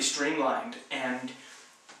very streamlined, and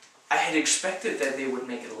I had expected that they would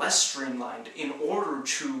make it less streamlined in order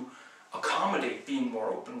to accommodate being more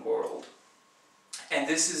open world. And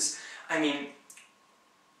this is, I mean,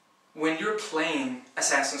 when you're playing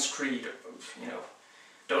Assassin's Creed, you know,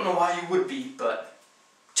 don't know why you would be, but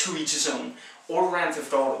to each his own, or Grand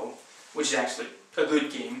Theft Auto, which is actually a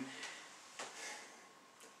good game.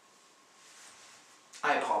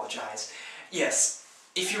 I apologize. Yes,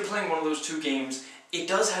 if you're playing one of those two games, it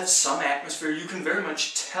does have some atmosphere. You can very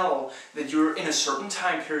much tell that you're in a certain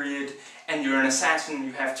time period and you're an assassin.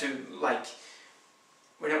 You have to, like,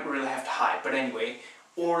 we don't really have to hide, but anyway,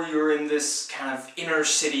 or you're in this kind of inner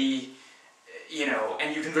city, you know,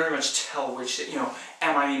 and you can very much tell which, you know,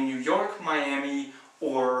 am I in New York, Miami,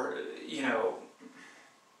 or, you know,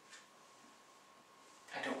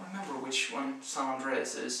 I don't remember which one San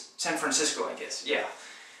Andreas is. San Francisco, I guess, yeah.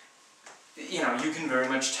 You know, you can very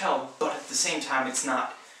much tell, but at the same time it's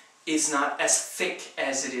not as thick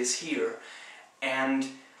as it is here. And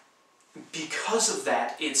because of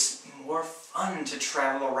that, it's more fun to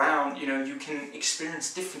travel around. You know, you can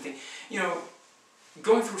experience different things. You know,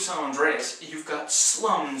 going through San Andreas, you've got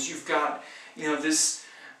slums, you've got, you know, this,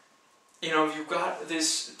 you know, you've got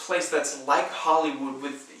this place that's like Hollywood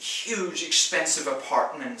with huge, expensive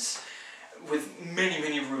apartments with many,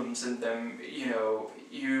 many rooms in them. You know,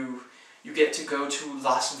 you get to go to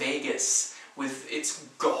Las Vegas with its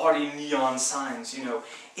gaudy neon signs, you know.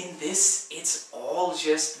 In this, it's all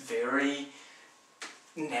just very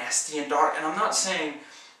nasty and dark. And I'm not saying,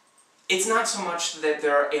 it's not so much that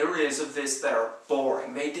there are areas of this that are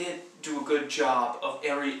boring. They did do a good job of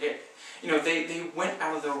you know, they went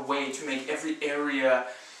out of their way to make every area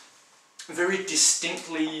very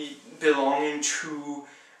distinctly belonging to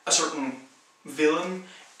a certain villain,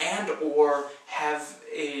 and or have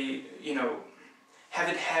a, you know, have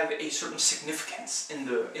it have a certain significance in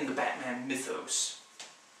the Batman mythos.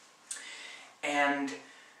 And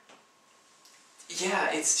yeah,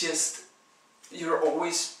 it's just, you're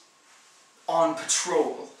always on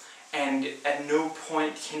patrol, and at no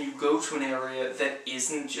point can you go to an area that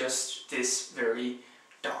isn't just this very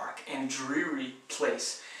dark and dreary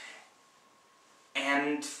place.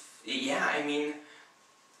 And yeah, I mean,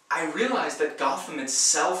 I realized that Gotham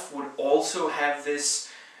itself would also have this,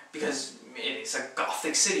 because it is a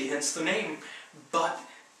Gothic city, hence the name, but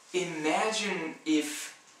imagine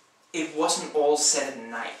if it wasn't all set at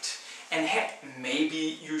night. And heck,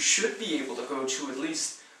 maybe you should be able to go to at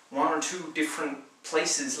least one or two different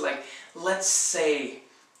places, like, let's say,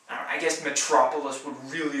 I guess Metropolis would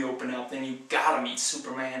really open up, then you gotta meet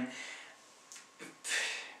Superman.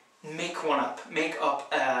 Make one up. Make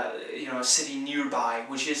up, you know, a city nearby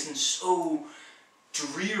which isn't so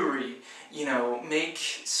dreary. You know, make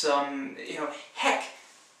some, you know, heck,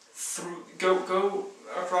 go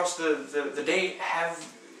across the day.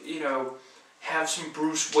 Have, you know, have some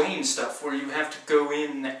Bruce Wayne stuff where you have to go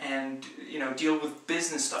in and, you know, deal with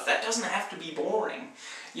business stuff. That doesn't have to be boring.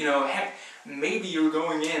 You know, heck, maybe you're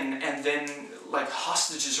going in and then, like,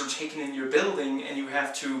 hostages are taken in your building and you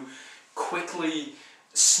have to quickly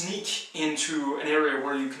sneak into an area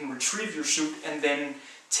where you can retrieve your suit and then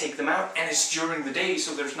take them out, and it's during the day,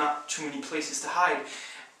 so there's not too many places to hide.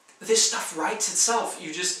 This stuff writes itself.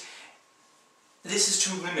 You just, this is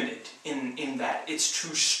too limited in that. It's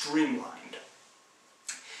too streamlined.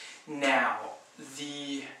 Now,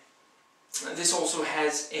 this also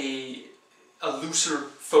has a looser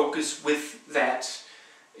focus with that,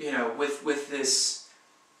 you know, with this,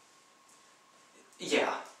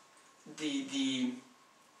 yeah,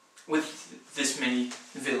 with this many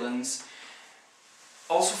villains.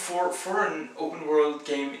 Also, for an open world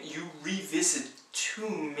game, you revisit too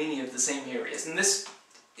many of the same areas, and this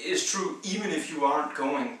is true even if you aren't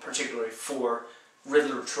going particularly for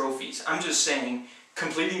Riddler trophies. I'm just saying,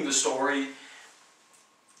 completing the story,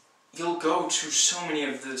 you'll go to so many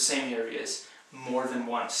of the same areas more than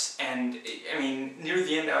once. And I mean, near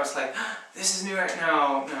the end I was like, this is new,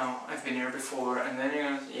 no, I've been here before, and then you're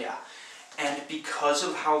gonna, yeah. And because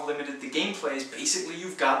of how limited the gameplay is, basically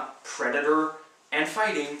you've got Predator and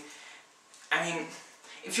fighting. I mean,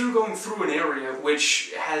 if you're going through an area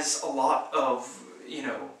which has a lot of, you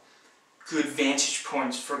know, good vantage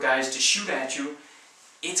points for guys to shoot at you,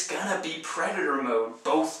 it's gonna be Predator mode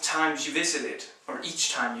both times you visit it, or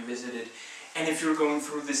each time you visit it. And if you're going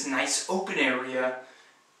through this nice open area,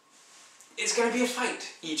 it's gonna be a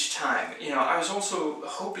fight each time. You know, I was also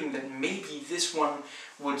hoping that maybe this one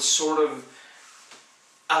would sort of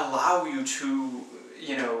allow you to,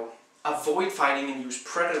 you know, avoid fighting and use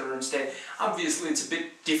Predator instead. Obviously it's a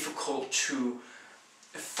bit difficult to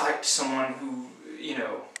fight someone who, you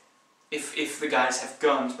know, if the guys have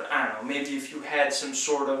guns, but I don't know, maybe if you had some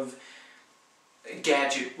sort of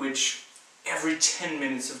gadget which every 10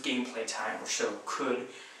 minutes of gameplay time or so could,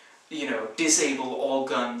 you know, disable all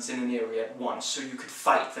guns in an area at once so you could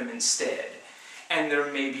fight them instead. And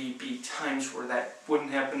there maybe be times where that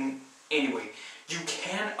wouldn't happen anyway. You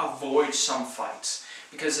can avoid some fights,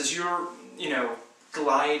 because as you're, you know,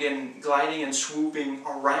 gliding and swooping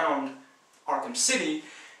around Arkham City,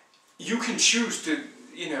 you can choose to,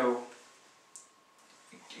 you know,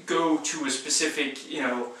 go to a specific, you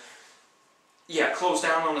know, close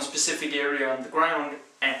down on a specific area on the ground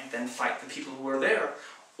and then fight the people who are there.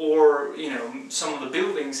 Or, you know, some of the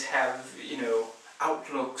buildings have, you know,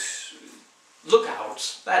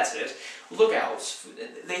 lookouts, that's it, lookouts.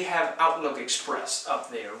 They have Outlook Express up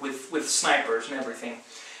there with snipers and everything.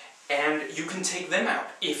 And you can take them out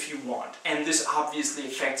if you want. And this obviously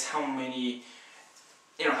affects how many,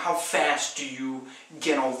 you know, how fast do you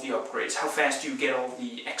get all the upgrades, how fast do you get all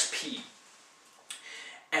the XP.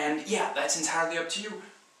 And yeah, that's entirely up to you.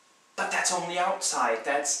 But that's on the outside.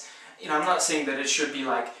 That's, you know, I'm not saying that it should be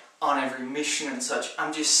like on every mission and such.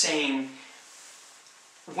 I'm just saying,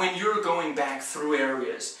 when you're going back through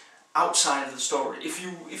areas outside of the story, if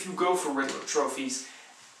you go for regular trophies,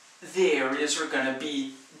 the areas are gonna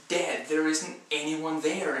be dead. There isn't anyone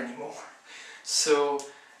there anymore. So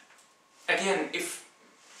again, if,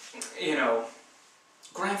 you know,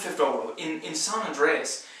 Grand Theft Auto in San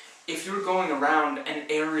Andreas, if you're going around an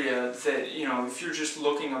area that, you know, if you're just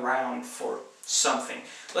looking around for something,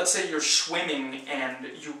 let's say you're swimming and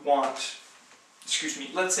you want, excuse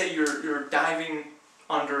me, let's say you're diving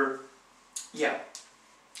under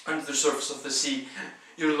the surface of the sea,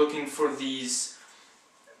 you're looking for these,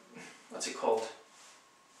 what's it called,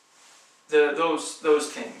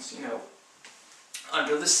 those things, you know,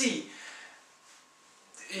 under the sea.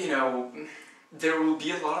 You know, there will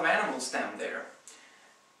be a lot of animals down there.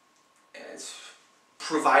 It's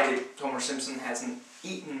provided Homer Simpson hasn't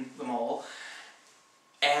eaten them all.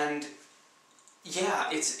 And yeah,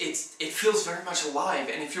 it feels very much alive.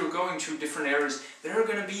 And if you're going to different areas, there are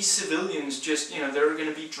going to be civilians, just, you know, there are going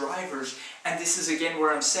to be drivers. And this is again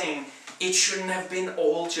where I'm saying it shouldn't have been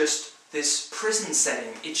all just this prison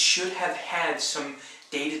setting. It should have had some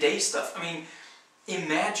day-to-day stuff. I mean,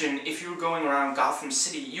 imagine if you were going around Gotham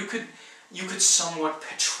City, you could somewhat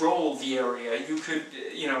patrol the area. You could,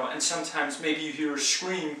 you know, and sometimes maybe you hear a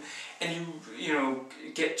scream and you know,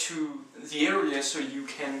 get to the area so you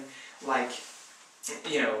can, like,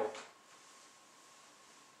 you know,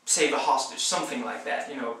 save a hostage, something like that,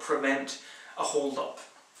 you know, prevent a hold-up,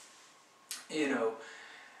 you know.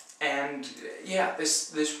 And yeah,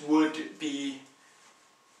 this would be,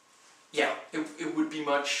 yeah, it would be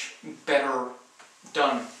much better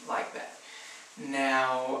done like that.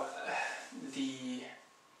 Now,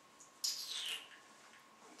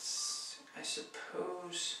 I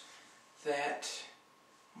suppose that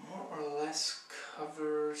more or less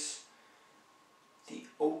covers the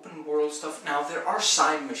open world stuff. Now, there are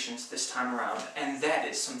side missions this time around, and that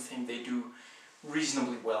is something they do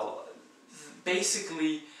reasonably well.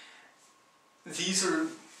 Basically, these are,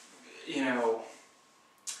 you know,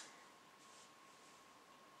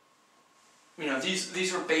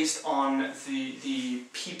 these are based on the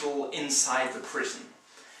people inside the prison.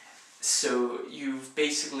 So you've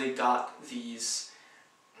basically got these,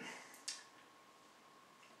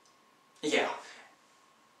 yeah,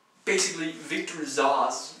 basically Victor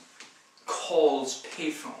Zsasz calls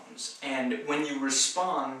payphones, and when you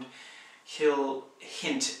respond, he'll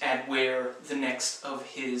hint at where the next of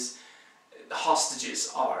his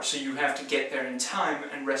hostages are, so you have to get there in time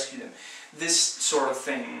and rescue them. This sort of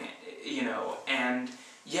thing, you know, and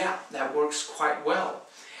yeah, that works quite well.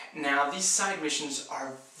 Now, these side missions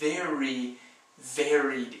are very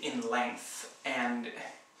varied in length, and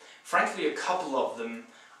frankly a couple of them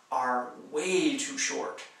are way too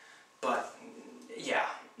short. But, yeah,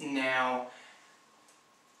 now,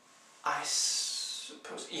 I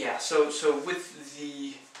suppose, yeah, so with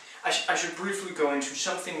the, I should briefly go into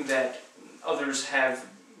something that others have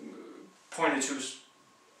pointed to as,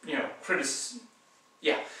 you know,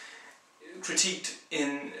 critiqued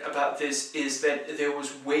in about this, is that there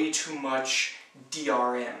was way too much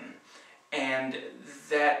DRM, and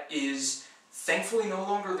that is thankfully no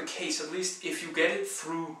longer the case, at least if you get it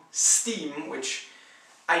through Steam, which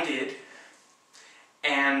I did,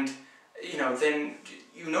 and, you know, then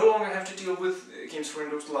you no longer have to deal with Games for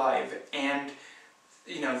Windows Live, and,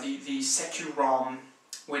 you know, the Secu-ROM,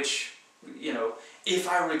 which, you know, if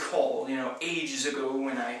I recall, you know, ages ago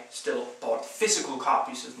when I still bought physical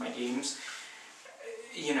copies of my games,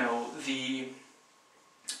 you know,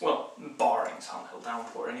 well, barring Soundhill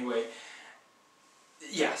Downpour anyway,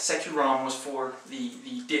 yeah, Secu-ROM was for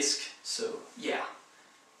the disc, so yeah.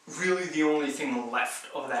 Really the only thing left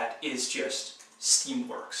of that is just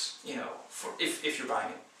Steamworks, you know, for if you're buying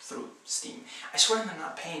it through Steam. I swear they're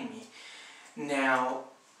not paying me. Now,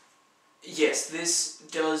 yes, this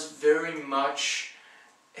does very much,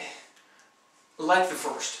 like the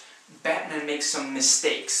first, Batman makes some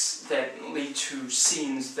mistakes that lead to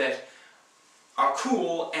scenes that are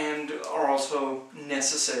cool and are also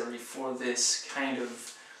necessary for this kind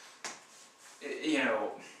of, you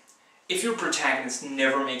know, if your protagonist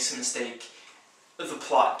never makes a mistake, the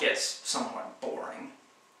plot gets somewhat boring.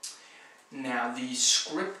 Now, the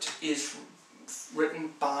script is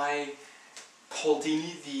written by Paul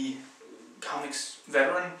Dini, the comics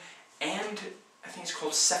veteran, and I think it's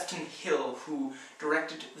called Sefton Hill, who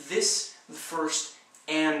directed this, the first,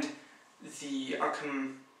 and the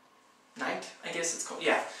Arkham Knight, I guess it's called,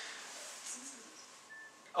 yeah.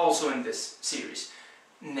 Also in this series.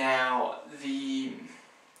 Now,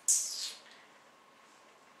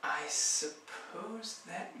 I suppose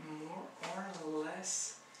that more or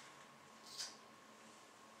less...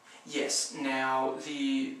 Yes, now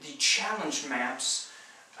the challenge maps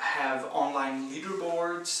have online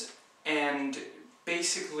leaderboards, and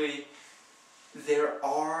basically there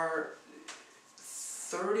are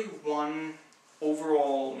 31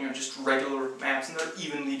 overall, you know, just regular maps, and they're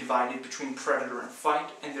evenly divided between Predator and Fight,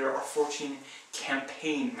 and there are 14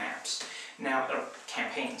 campaign maps. Now,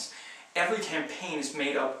 campaigns. Every campaign is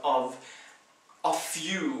made up of a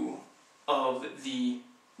few of the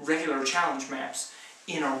regular challenge maps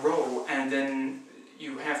in a row, and then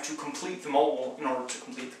you have to complete them all in order to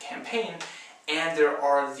complete the campaign, and there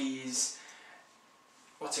are these,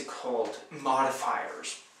 what's it called,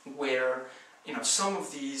 modifiers, where, you know, some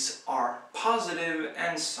of these are positive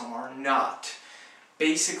and some are not.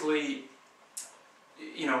 Basically,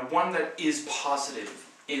 you know, one that is positive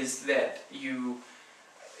is that you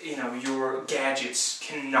know, your gadgets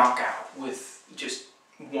can knock out with just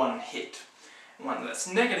one hit. One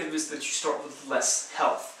that's negative is that you start with less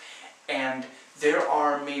health, and there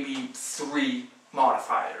are maybe 3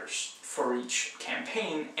 modifiers for each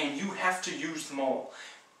campaign, and you have to use them all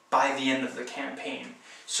by the end of the campaign.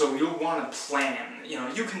 So you'll want to plan, you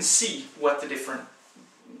know, you can see what the different,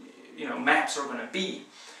 you know, maps are going to be,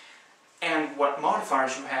 and what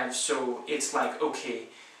modifiers you have, so it's like, okay,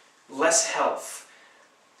 less health.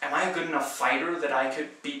 Am I a good enough fighter that I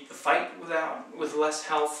could beat the fight with less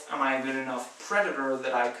health? Am I a good enough predator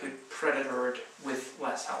that I could predator it with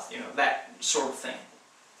less health? You know, that sort of thing.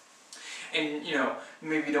 And, you know,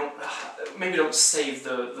 maybe don't save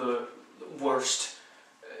the worst,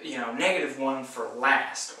 you know, negative one for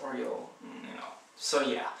last, or you'll, you know. So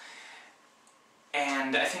yeah.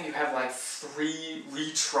 And I think you have like 3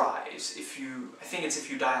 retries I think it's if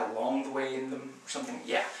you die along the way in them or something.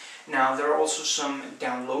 Yeah. Now, there are also some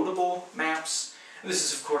downloadable maps. This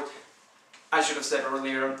is, of course, I should have said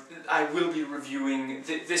earlier, I will be reviewing,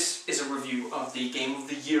 this is a review of the Game of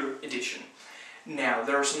the Year edition. Now,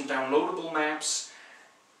 there are some downloadable maps.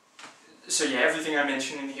 So yeah, everything I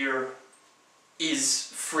mentioned in here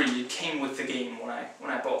is free. It came with the game when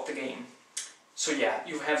I bought the game. So yeah,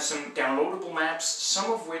 you have some downloadable maps,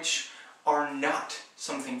 some of which are not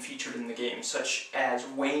something featured in the game, such as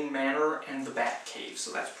Wayne Manor and the Bat Cave,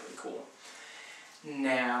 so that's pretty cool.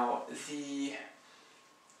 Now,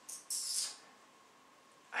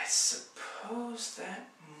 I suppose that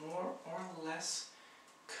more or less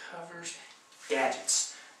covers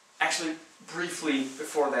gadgets. Actually, briefly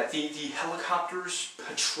before that, the helicopters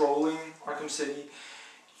patrolling Arkham City,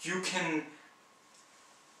 you can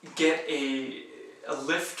get a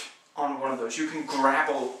lift on one of those. You can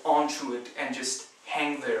grapple onto it and just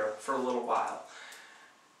hang there for a little while.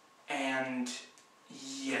 And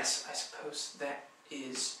yes, I suppose that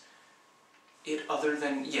is it, other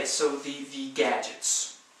than, yes, so the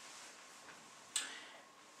gadgets.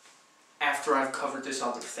 after I've covered this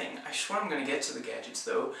other thing. I swear I'm going to get to the gadgets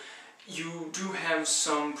though. You do have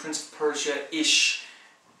some Prince of Persia-ish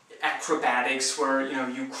acrobatics where, you know,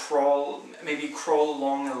 you crawl, maybe crawl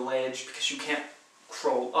along a ledge because you can't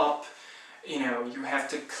crawl up. You know, you have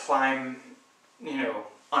to climb, you know,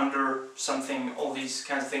 under something, all these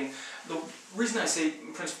kinds of things. The reason I say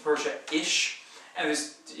Prince of Persia-ish, and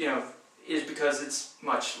this, you know, is because it's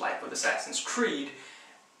much like with Assassin's Creed.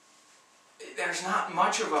 There's not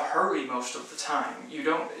much of a hurry most of the time. You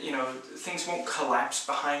don't, you know, things won't collapse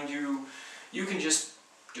behind you. You can just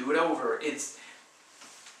do it over.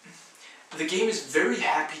 The game is very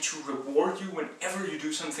happy to reward you whenever you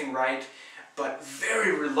do something right, but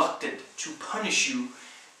very reluctant to punish you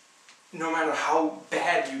no matter how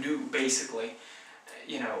bad you do, basically.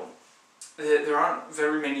 You know, there aren't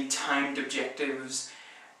very many timed objectives.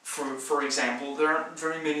 For example, there aren't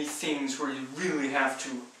very many things where you really have to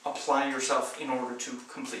apply yourself in order to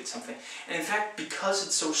complete something. And in fact, because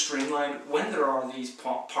it's so streamlined, when there are these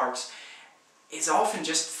parts, it's often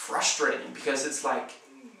just frustrating because it's like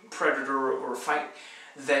Predator or Fight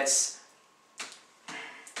that's,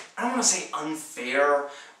 I don't want to say unfair,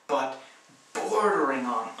 but bordering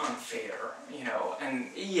on unfair, you know, and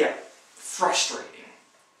yeah, frustrating.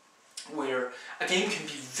 Where a game can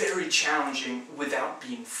be very challenging without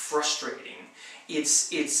being frustrating.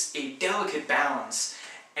 It's a delicate balance,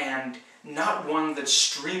 and not one that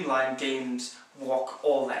streamlined games walk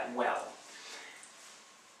all that well.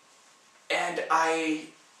 And I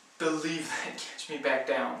believe that gets me back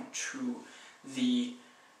down to the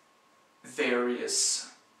various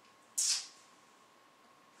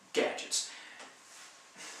gadgets.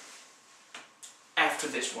 After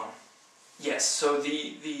this one. Yes, so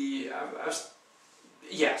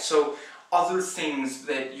so other things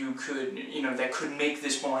that you could, you know, that could make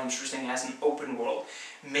this more interesting as an open world.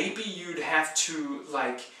 Maybe you'd have to,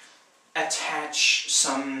 like, attach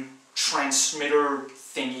some transmitter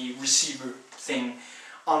thingy, receiver thing,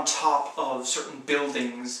 on top of certain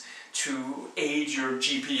buildings to aid your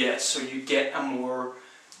GPS, so you get a more,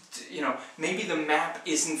 you know, maybe the map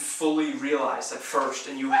isn't fully realized at first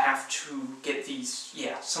and you have to get these,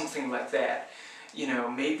 yeah, something like that. You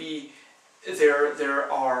know, maybe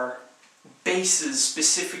there are bases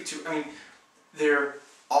specific to, I mean, there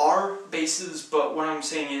are bases, but what I'm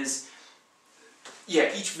saying is,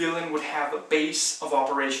 yeah, each villain would have a base of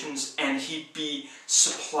operations and he'd be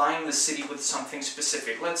supplying the city with something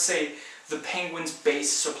specific. Let's say the Penguin's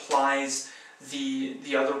base supplies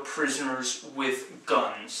the other prisoners with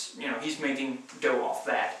guns. You know, he's making dough off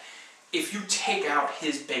that. If you take out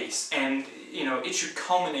his base, and, you know, it should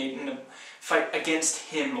culminate in a fight against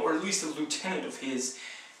him, or at least a lieutenant of his,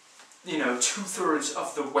 you know, 2/3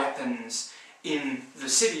 of the weapons in the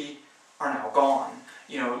city are now gone.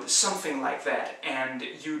 You know, something like that. And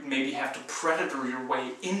you'd maybe have to Predator your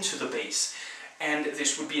way into the base. And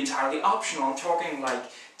this would be entirely optional. I'm talking like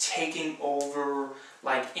taking over,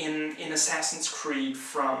 like in Assassin's Creed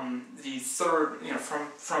from the third, you know,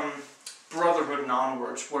 from Brotherhood and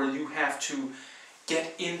onwards, where you have to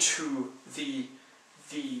get into the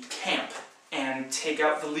camp and take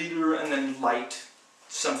out the leader and then light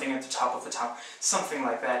something at the top of the tower, something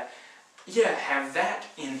like that. Yeah, have that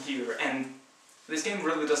in here. And this game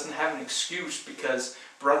really doesn't have an excuse because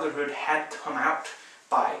Brotherhood had come out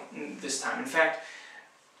by this time. In fact,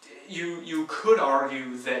 you could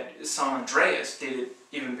argue that San Andreas did it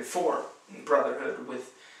even before Brotherhood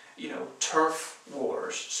with, you know, turf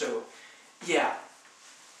wars. So, yeah.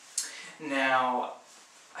 Now,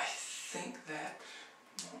 I think that,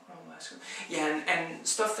 yeah, and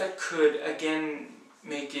stuff that could, again,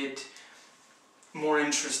 make it more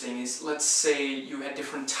interesting is, let's say you had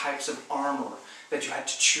different types of armor that you had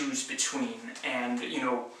to choose between, and, you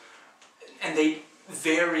know, and they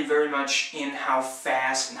vary very much in how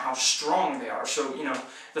fast and how strong they are. So, you know,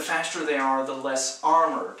 the faster they are, the less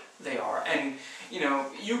armored they are. And, you know,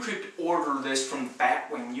 you could order this from the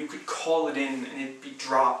Batwing. You could call it in and it'd be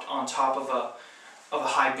dropped on top of a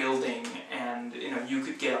high building, and, you know, you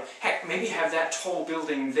could get, heck, maybe have that tall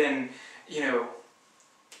building then, you know,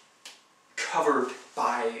 covered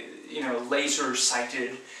by, you know,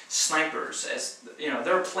 laser-sighted snipers, as, you know,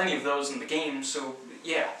 there are plenty of those in the game, so,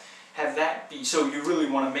 yeah, have that be, so you really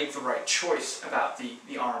want to make the right choice about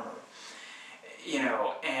the armor, you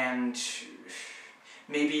know, and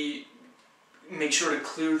maybe make sure to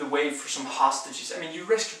clear the way for some hostages. I mean, you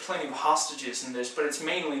rescue plenty of hostages in this, but it's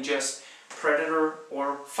mainly just Predator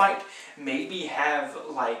or Fight. Maybe have,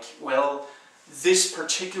 like, well, this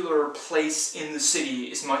particular place in the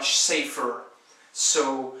city is much safer,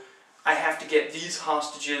 so I have to get these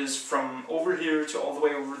hostages from over here to all the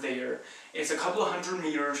way over there. It's a couple of 100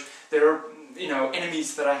 meters. There are, you know,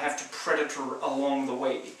 enemies that I have to predator along the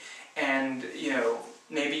way. And, you know,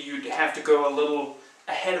 maybe you'd have to go a little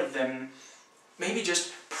ahead of them. Maybe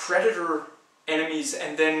just predator enemies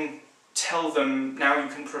and then tell them, now you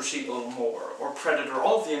can proceed a little more. Or predator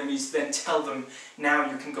all of the enemies, then tell them, now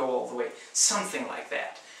you can go all the way. Something like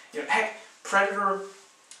that. You know, heck, predator,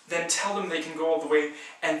 then tell them they can go all the way,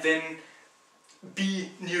 and then be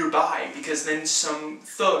nearby, because then some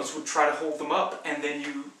thugs would try to hold them up, and then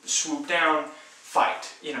you swoop down,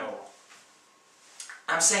 fight, you know.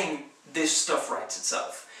 I'm saying this stuff writes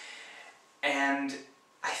itself. And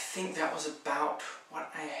I think that was about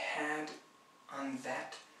what I had on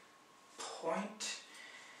that point.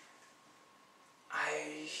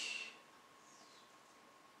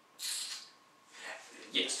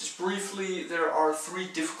 Yes, just briefly, there are 3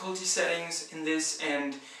 difficulty settings in this,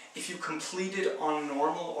 and if you complete it on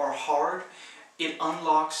normal or hard, it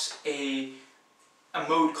unlocks a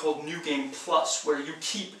mode called New Game Plus, where you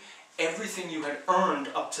keep everything you had earned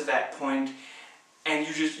up to that point, and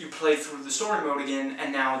you play through the story mode again,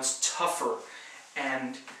 and now it's tougher.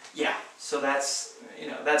 And yeah, so that's, you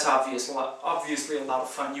know, that's obviously a lot of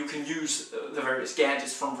fun. You can use the various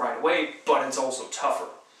gadgets from right away, but it's also tougher.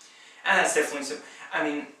 And that's definitely so. I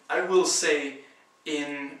mean, I will say,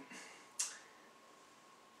 in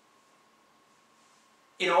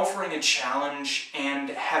offering a challenge and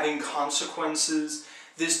having consequences,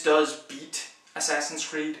 this does beat Assassin's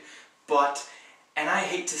Creed, but, and I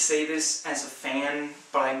hate to say this as a fan,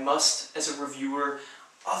 but I must as a reviewer,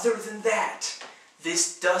 other than that,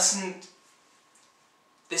 this doesn't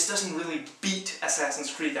really beat Assassin's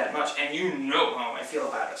Creed that much, and you know how I feel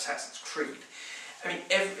about Assassin's Creed. I mean,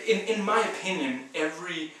 in my opinion,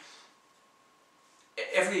 every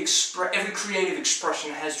creative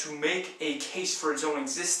expression has to make a case for its own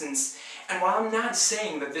existence, and while I'm not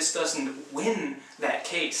saying that this doesn't win that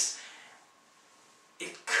case,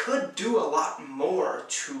 it could do a lot more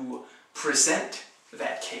to present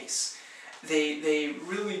that case. They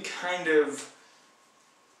really kind of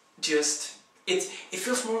just, it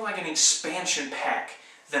feels more like an expansion pack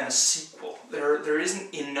than a sequel. There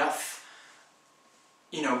isn't enough,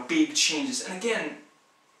 you know, big changes. And again,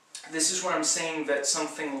 this is where I'm saying that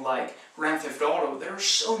something like Grand Theft Auto, there are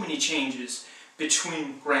so many changes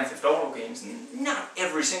between Grand Theft Auto games, and not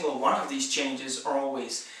every single one of these changes are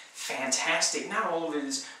always fantastic. Not all of it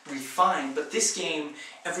is refined, but this game,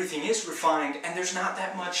 everything is refined, and there's not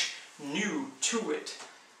that much new to it.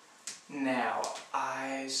 Now,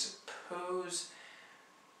 I suppose,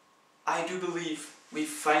 I do believe we've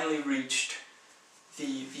finally reached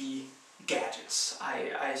the gadgets.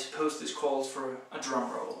 I suppose this calls for a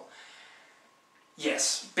drum roll.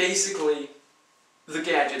 Yes, basically, the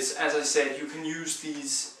gadgets, as I said, you can use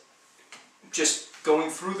these just going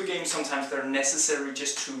through the game. Sometimes they're necessary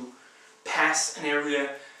just to pass an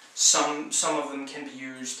area. Some of them can be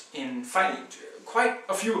used in fighting. Quite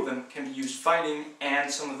a few of them can be used fighting,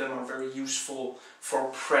 and some of them are very useful for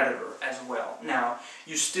Predator as well. Now,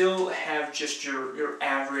 you still have just your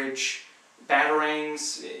average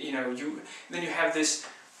batarangs, you know, then you have this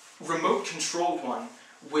remote controlled one,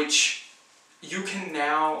 which you can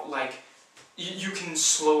now, like, you can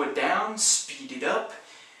slow it down, speed it up.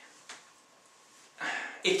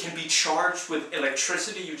 It can be charged with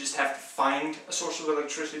electricity. You just have to find a source of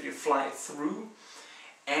electricity to fly it through.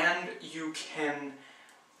 And you can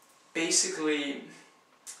basically,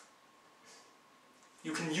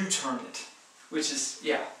 you can U-turn it, which is,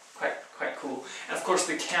 yeah, quite cool. And of course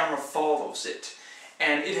the camera follows it,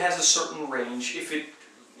 and it has a certain range. If it,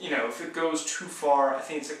 you know, if it goes too far, I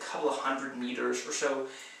think it's a couple of 100 meters or so,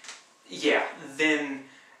 yeah, then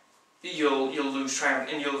you'll lose track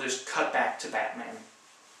and you'll just cut back to Batman.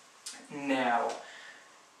 Now,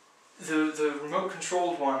 the remote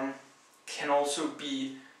controlled one can also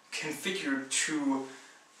be configured to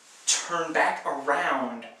turn back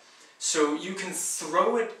around, so you can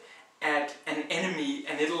throw it at an enemy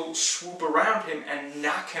and it'll swoop around him and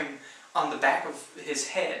knock him on the back of his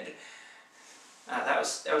head. That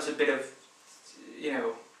was a bit of, you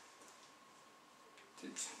know,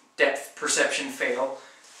 depth perception fail.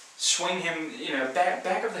 Swing him, you know,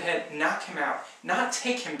 back of the head, knock him out. Not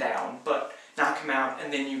take him down, but knock him out,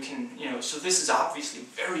 and then you can, you know, so this is obviously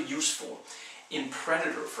very useful in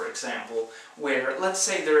Predator, for example, where, let's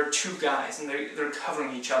say there are 2 guys and they're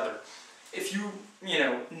covering each other. If you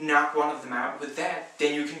know, knock one of them out with that,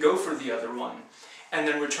 then you can go for the other one, and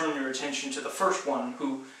then return your attention to the first one,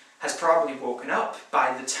 who has probably woken up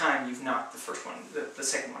by the time you've knocked the first one, the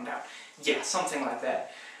second one down. Yeah, something like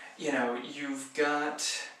that. You know, you've got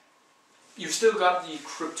you've still got the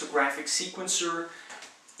cryptographic sequencer.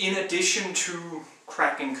 In addition to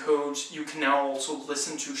cracking codes, you can now also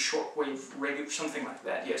listen to shortwave radio, something like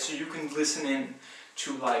that. Yeah, so you can listen in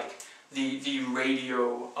to like the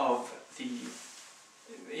radio of the,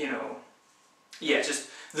 you know, yeah, just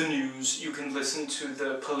the news. You can listen to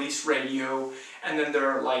the police radio, and then there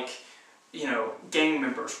are like, you know, gang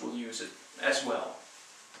members will use it as well.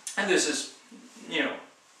 And this is, you know,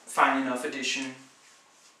 fine enough addition.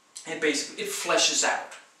 And basically it fleshes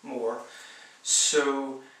out more.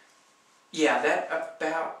 So yeah, that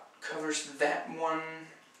about covers that one.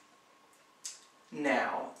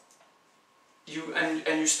 Now you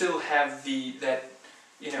you still have that,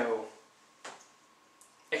 you know,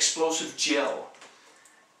 explosive gel,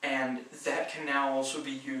 and that can now also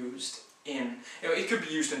be used in, you know, it could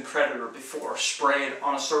be used in Predator before. Spray it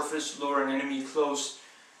on a surface, lure an enemy close,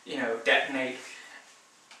 you know, detonate.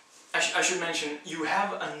 I should mention, you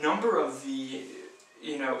have a number of the,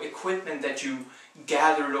 you know, equipment that you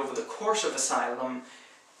gathered over the course of Asylum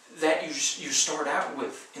that you start out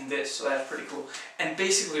with in this, so that's pretty cool. And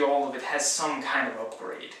basically all of it has some kind of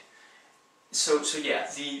upgrade. So yeah,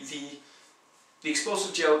 the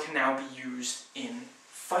explosive gel can now be used in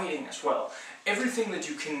fighting as well. Everything that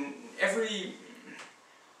you can, every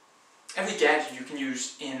gadget you can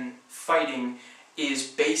use in fighting is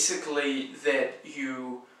basically that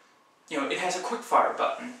you know, it has a quick fire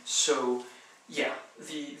button. So yeah,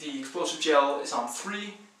 the explosive gel is on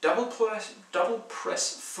 3, double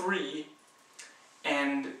press 3,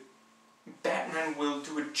 and Batman will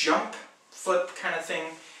do a jump, flip kind of thing,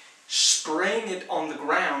 spraying it on the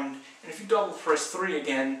ground, and if you double press 3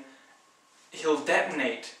 again, he'll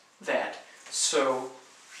detonate that. So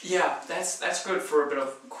yeah, that's good for a bit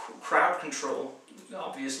of crowd control,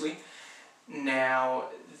 obviously. Now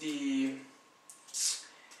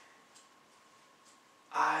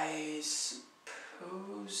I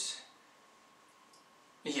suppose,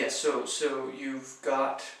 yeah, so you've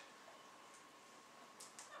got,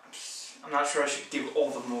 I'm not sure I should give all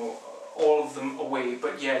of them away,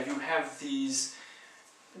 but yeah, you have these,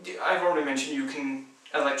 I've already mentioned you can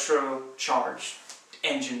electrocharge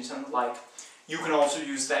engines and the like. You can also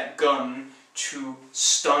use that gun to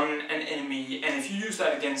stun an enemy, and if you use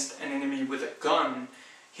that against an enemy with a gun,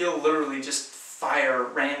 he'll literally just fire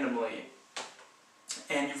randomly.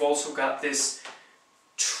 And you've also got this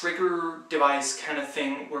trigger device kind of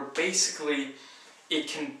thing where basically it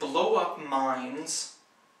can blow up mines.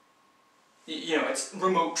 You know, it's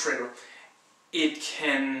remote trigger. It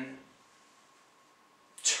can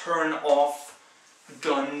turn off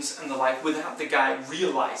guns and the like without the guy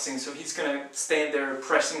realizing, so he's gonna stand there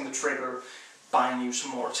pressing the trigger, buying you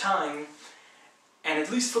some more time. And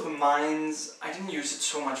at least for the mines, I didn't use it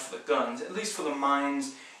so much for the guns, at least for the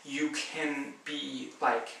mines, you can be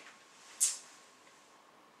like,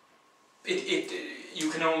 you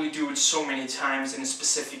can only do it so many times in a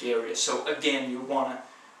specific area. So again, you want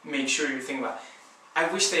to make sure you're thinking about,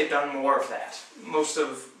 I wish they had done more of that. Most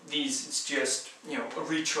of these, it's just, you know, a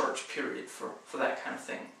recharge period for that kind of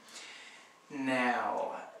thing.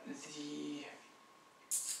 Now,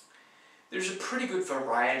 there's a pretty good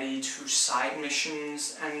variety to side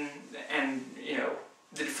missions and you know,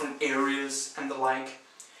 the different areas and the like.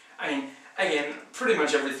 I mean, again, pretty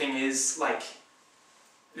much everything is like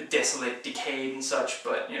desolate, decayed and such,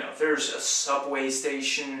 but you know, there's a subway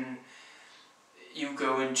station, you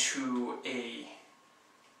go into a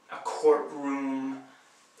courtroom,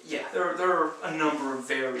 yeah, there are a number of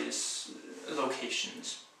various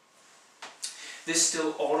locations. This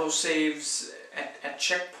still autosaves at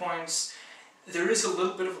checkpoints. There is a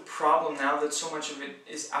little bit of a problem now that so much of it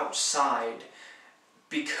is outside,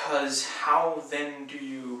 because how then do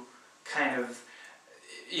you kind of,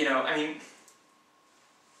 you know, I mean,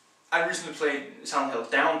 I recently played Silent Hill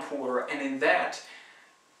Downpour, and in that,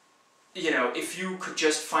 you know, if you could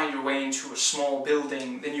just find your way into a small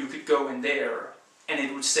building, then you could go in there and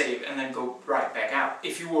it would save and then go right back out,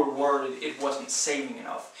 if you were worried it wasn't saving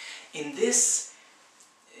enough. In this,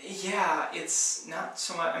 yeah, it's not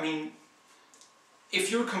so much, I mean,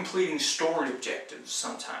 if you're completing story objectives,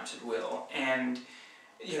 sometimes it will, and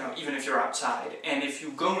you know, even if you're outside, and if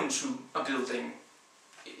you go into a building,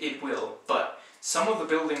 it will, but some of the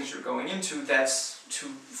buildings you're going into, that's to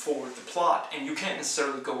forward the plot, and you can't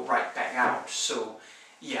necessarily go right back out, so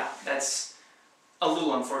yeah, that's a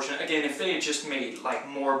little unfortunate. Again, if they had just made like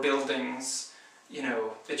more buildings, you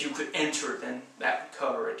know, that you could enter, then that would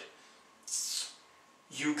cover it.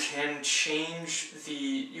 You can change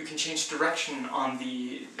direction on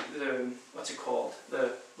the what's it called?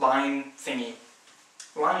 The line thingy.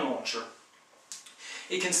 Line launcher.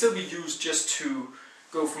 It can still be used just to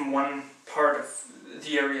go from one part of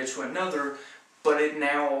the area to another, but it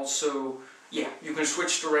now also, yeah, you can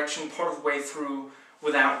switch direction part of the way through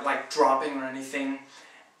without like dropping or anything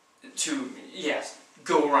to, yes,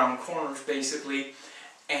 go around corners basically,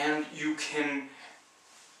 and you can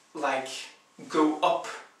like go up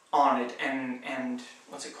on it and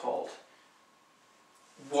what's it called?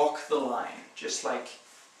 Walk the line, just like,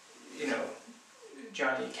 you know,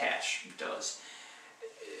 Johnny Cash does.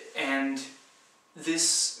 And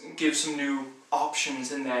this gives some new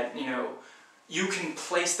options in that, you know, you can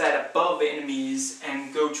place that above enemies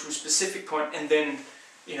and go to a specific point and then,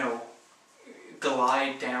 you know,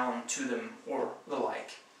 glide down to them or the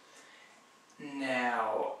like.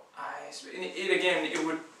 Now, it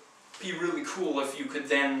would be really cool if you could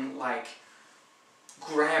then, like,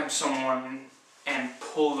 grab someone and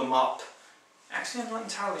pull them up. Actually, I'm not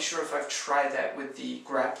entirely sure if I've tried that with the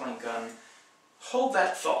grappling gun. Hold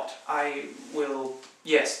that thought. I will...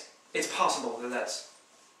 Yes, it's possible that that's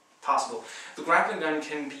possible. The grappling gun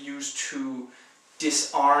can be used to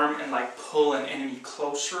disarm and like pull an enemy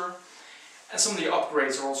closer. And some of the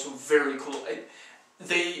upgrades are also very cool.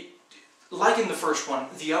 They, like in the first one,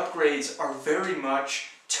 the upgrades are very much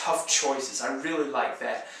tough choices. I really like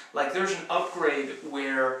that. Like there's an upgrade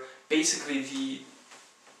where basically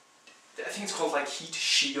I think it's called like heat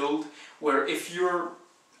shield, where if you're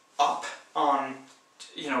up on,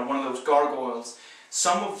 you know, one of those gargoyles,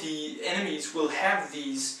 some of the enemies will have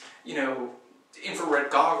these, you know, infrared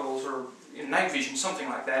goggles or night vision, something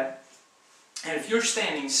like that. And if you're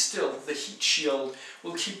standing still, the heat shield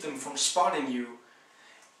will keep them from spotting you.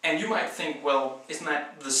 And you might think, well, isn't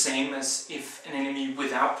that the same as if an enemy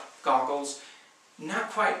without goggles?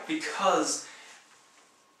 Not quite, because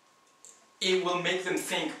it will make them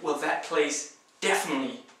think, well, that place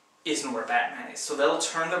definitely isn't where Batman is. So they'll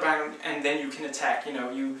turn their back and then you can attack. You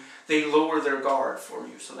know, they lower their guard for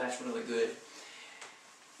you, so that's really good.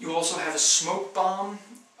 You also have a smoke bomb,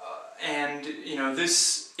 and you know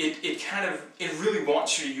this. It really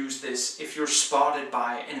wants you to use this if you're spotted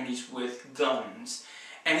by enemies with guns,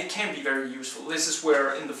 and it can be very useful. This is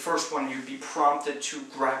where in the first one you'd be prompted to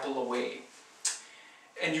grapple away,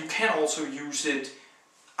 and you can also use it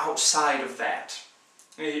outside of that.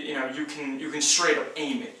 You know, you can straight up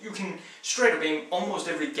aim it. You can straight up aim almost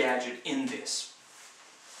every gadget in this.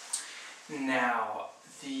 Now,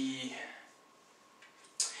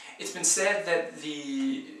 it's been said that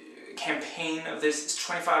the campaign of this is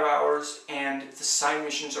 25 hours and the side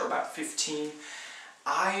missions are about 15.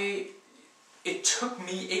 It took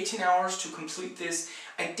me 18 hours to complete this.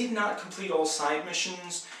 I did not complete all side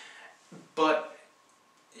missions, but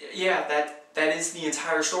yeah, that is the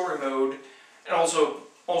entire story mode, and also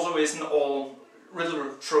isn't all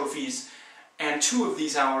Riddler trophies. And 2 of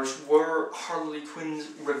these hours were Harley Quinn's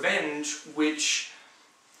Revenge, which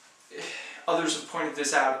others have pointed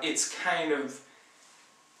this out. It's kind of,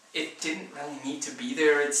 it didn't really need to be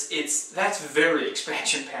there. That's very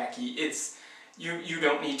expansion packy. You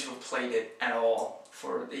don't need to have played it at all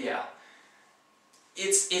for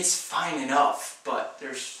it's fine enough, but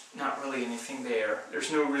there's not really anything there.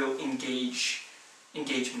 There's no real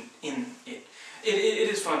engagement in it. It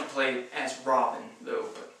is fun to play as Robin though,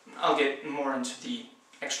 but I'll get more into the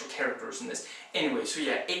extra characters in this. Anyway, so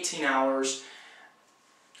yeah, 18 hours,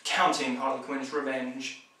 counting Harley Quinn's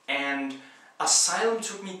Revenge, and Asylum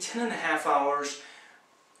took me 10.5 hours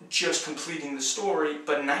just completing the story,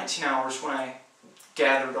 but 19 hours when I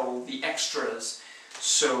gathered all the extras.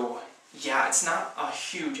 So yeah, it's not a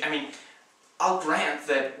huge, I mean, I'll grant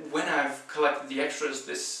that when I've collected the extras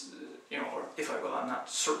this, you know, or if I will, I'm not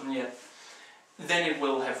certain yet, then it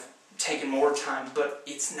will have taken more time, but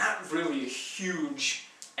it's not really a huge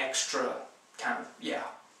extra kind of, yeah.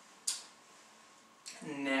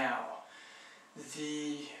 Now,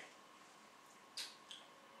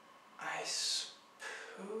 I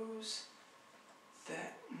suppose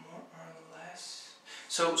that more or less,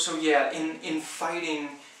 so yeah, in fighting,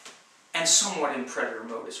 and somewhat in Predator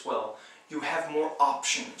mode as well, you have more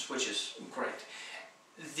options, which is great.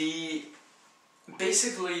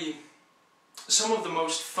 Basically, some of the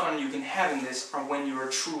most fun you can have in this are when you are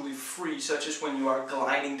truly free, such as when you are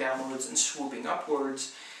gliding downwards and swooping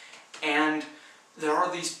upwards, and there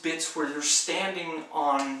are these bits where you're standing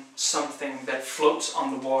on something that floats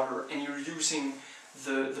on the water and you're using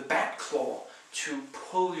the bat claw to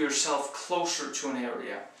pull yourself closer to an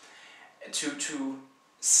area, to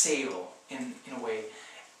sail in a way.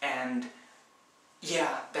 And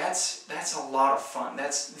yeah, that's a lot of fun.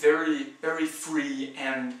 That's very, very free,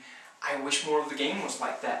 and I wish more of the game was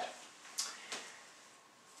like that.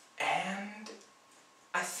 And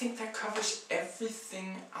I think that covers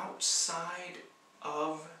everything outside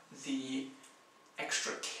of the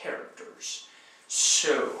extra characters.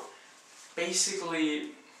 So, basically,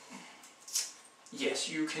 yes,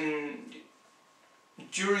 you can,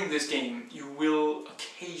 during this game, you will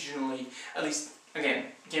occasionally, at least, again,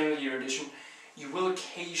 Game of the Year edition, you will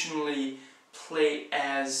occasionally play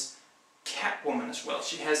as Catwoman as well.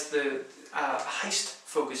 She has the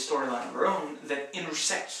heist-focused storyline of her own that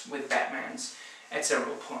intersects with Batman's at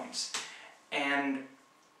several points. And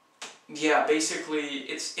yeah, basically,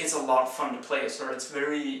 it's a lot of fun to play as her. It's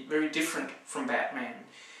very, very different from Batman.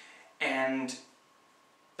 And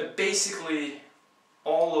basically,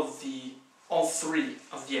 all three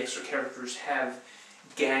of the extra characters have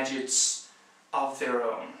gadgets of their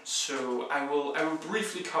own. So I will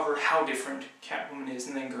briefly cover how different Catwoman is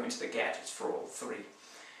and then go into the gadgets for all three.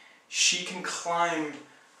 She can climb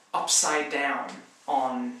upside down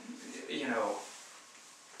on, you know,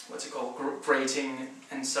 what's it called, grating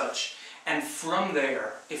and such. And from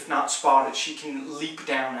there, if not spotted, she can leap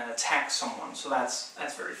down and attack someone. So that's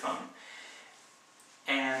very fun.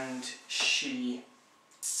 And she,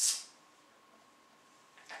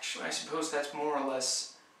 actually, I suppose that's more or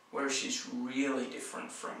less where she's really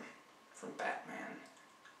different from Batman.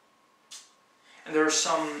 And there are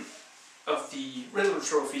some of the Riddler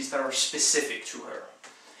trophies that are specific to her.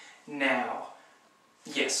 Now,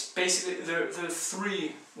 yes, basically the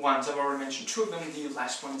three ones I've already mentioned, two of them, the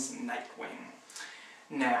last one is Nightwing.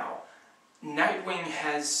 Now, Nightwing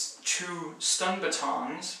has 2 stun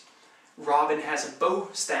batons, Robin has a bow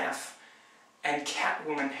staff, and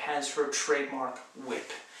Catwoman has her trademark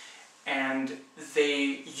whip. And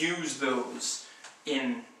they use those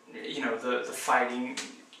in, you know, the fighting.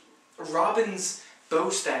 Robin's bow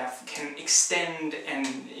staff can extend and,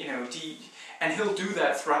 you know, and he'll do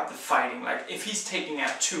that throughout the fighting. Like, if he's taking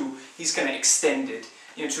out 2, he's going to extend it,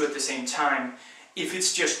 you know, 2 at the same time. If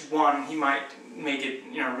it's just 1, he might make it,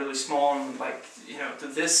 you know, really small and, like, you know,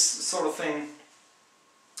 this sort of thing.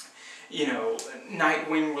 You know,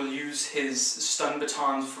 Nightwing will use his stun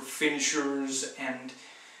batons for finishers and,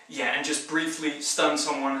 yeah, and just briefly stun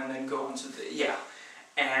someone and then go on to the, yeah.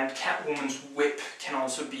 And Catwoman's whip can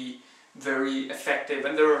also be very effective,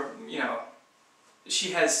 and there are, you know,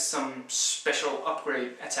 she has some special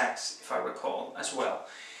upgrade attacks, if I recall, as well.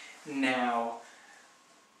 Now,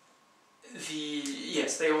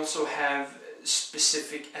 yes, they also have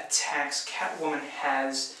specific attacks. Catwoman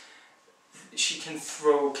has, she can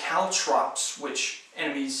throw caltrops, which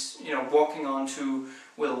enemies, you know, walking onto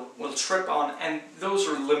will trip on, and those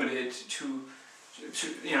are limited to,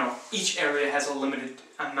 you know, each area has a limited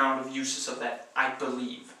amount of uses of that, I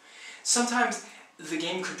believe. Sometimes the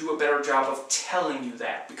game could do a better job of telling you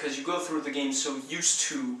that, because you go through the game so used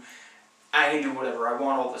to, I can do whatever I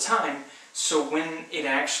want all the time, so when it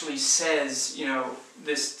actually says, you know,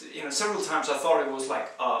 this, you know, several times I thought it was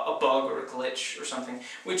like a bug or a glitch or something,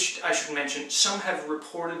 which I should mention, some have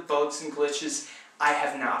reported bugs and glitches, I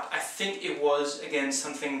have not. I think it was, again,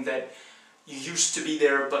 something that used to be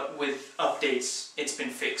there, but with updates it's been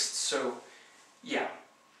fixed, so yeah.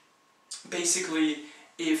 Basically,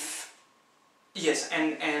 yes,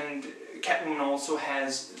 and Catwoman also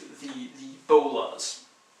has the bolas.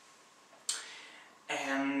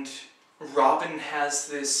 And Robin has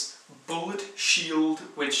this bullet shield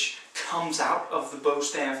which comes out of the bow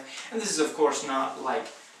staff, and this is of course not like,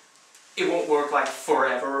 it won't work like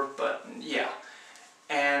forever, but yeah.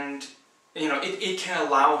 And, you know, it can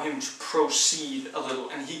allow him to proceed a little,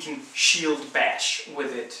 and he can shield bash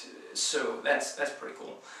with it, so that's pretty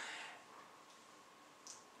cool.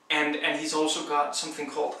 And he's also got something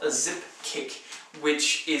called a zip kick,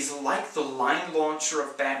 which is like the line launcher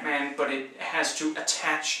of Batman, but it has to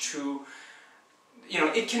attach to, you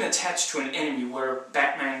know, it can attach to an enemy where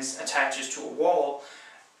Batman's attaches to a wall,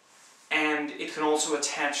 and it can also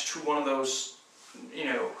attach to one of those, you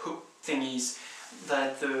know, hook thingies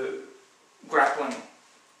that the grappling,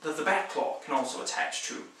 that the Batclaw can also attach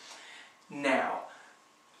to. Now,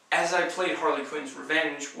 as I played Harley Quinn's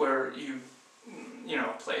Revenge, where you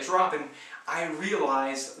know, play as Robin, I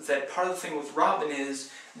realized that part of the thing with Robin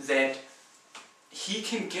is that he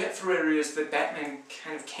can get through areas that Batman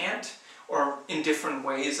kind of can't, or in different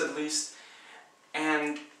ways at least,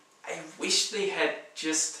 and I wish they had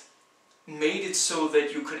just made it so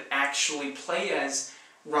that you could actually play as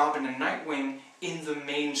Robin and Nightwing in the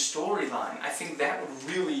main storyline. I think that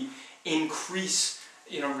would really increase,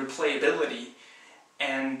 you know, replayability,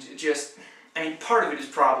 and just, I mean, part of it is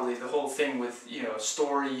probably the whole thing with, you know,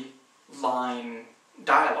 storyline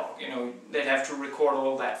dialogue. You know, they'd have to record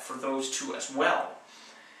all that for those two as well.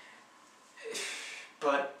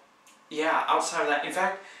 But, yeah, outside of that, in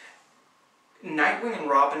fact, Nightwing and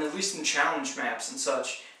Robin, at least in challenge maps and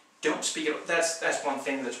such, don't speak at all. That's one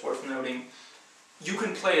thing that's worth noting. You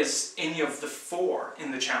can play as any of the 4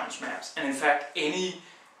 in the challenge maps, and in fact, any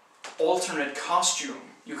alternate costume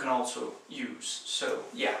you can also use. So,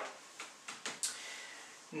 yeah.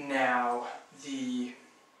 Now,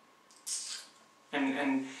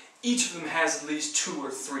 and each of them has at least 2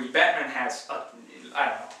 or 3. Batman has, I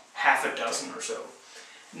don't know, half a dozen or so.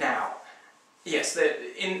 Now, yes,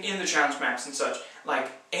 in the challenge maps and such,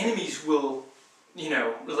 like, enemies will, you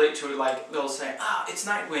know, relate to it, like, they'll say, ah, it's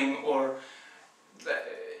Nightwing, or,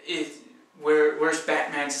 where's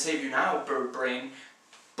Batman to save you now, Bird Brain?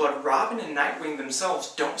 But Robin and Nightwing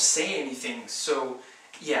themselves don't say anything, so,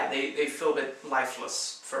 yeah, they feel a bit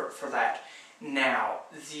lifeless for that. Now,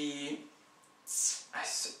 I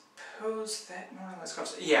suppose that more or less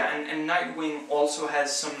covers it. Yeah, and Nightwing also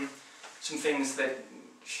has some things that,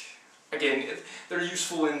 again, they're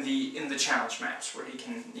useful in the challenge maps where he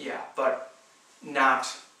can, yeah, but not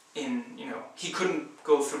in, you know, he couldn't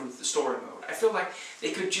go through the story mode. I feel like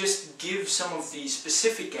they could just give some of the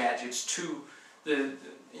specific gadgets to the,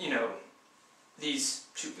 you know,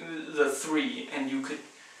 the 3, and you could,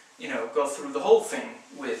 you know, go through the whole thing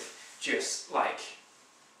with just, like,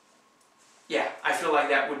 yeah, I feel like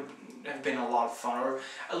that would have been a lot of fun, or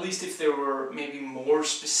at least if there were maybe more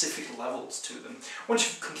specific levels to them. Once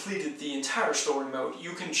you've completed the entire story mode,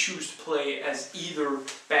 you can choose to play as either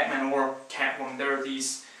Batman or Catwoman. There are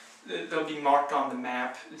these, they'll be marked on the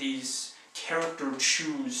map, these character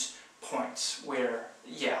choose points where,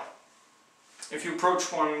 yeah, if you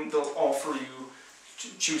approach one, they'll offer you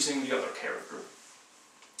choosing the other character.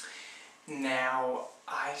 Now,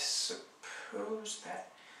 I suppose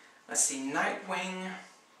that, let's see, Nightwing,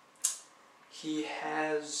 he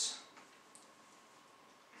has,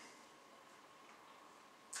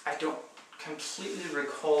 I don't completely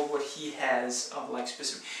recall what he has of, like,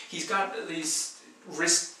 specific, he's got these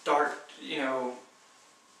wrist dart, you know,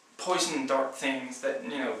 poison dart things that,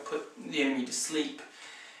 you know, put the enemy to sleep.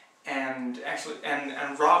 And actually,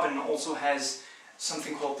 and Robin also has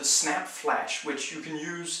something called the Snap Flash, which you can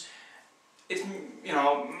use, it, you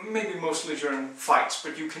know, maybe mostly during fights,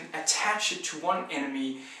 but you can attach it to one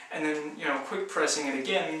enemy, and then, you know, quick pressing it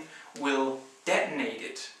again will detonate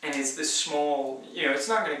it. And it's this small, you know, it's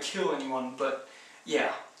not going to kill anyone, but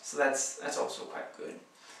yeah, so that's also quite good.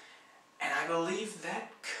 And I believe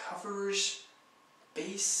that covers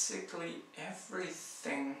basically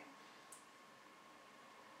everything.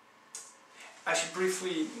 I should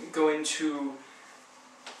briefly go into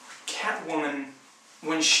Catwoman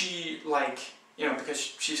when she, like, you know, because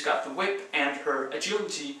she's got the whip and her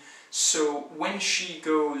agility, so when she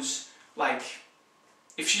goes, like,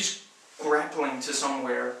 if she's grappling to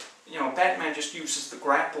somewhere, you know, Batman just uses the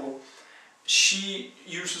grapple, she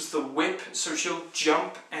uses the whip, so she'll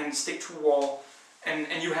jump and stick to a wall, and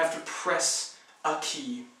you have to press a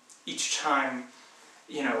key each time,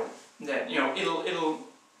 you know, that, you know, it'll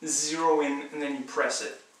zero in and then you press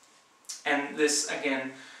it. And this,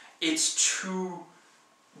 again, it's too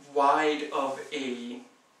wide of a,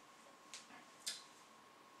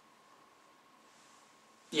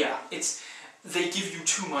 yeah, they give you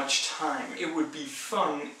too much time. It would be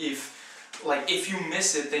fun if, like, if you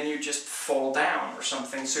miss it, then you just fall down or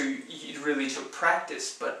something, so you really took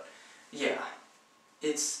practice, but yeah,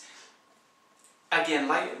 it's, again,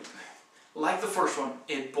 like the first one,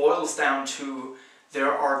 it boils down to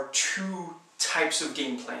there are 2 types of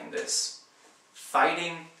gameplay in this,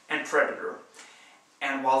 fighting and Predator.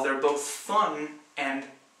 And while they're both fun and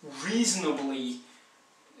reasonably,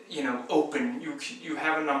 you know, open, you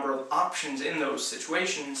have a number of options in those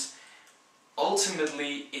situations,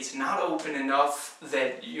 ultimately it's not open enough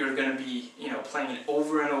that you're going to be, you know, playing it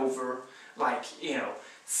over and over, like, you know,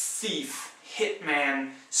 Thief,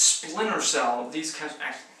 Hitman, Splinter Cell, these kinds of,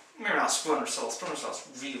 maybe not Splinter Cell's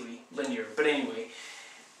really linear, but anyway,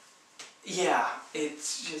 yeah,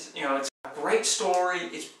 it's just, you know, it's a great story,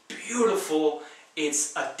 it's beautiful,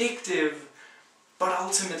 it's addictive, but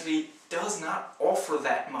ultimately does not offer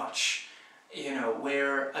that much, you know,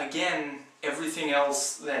 where, again, everything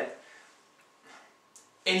else that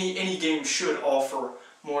any game should offer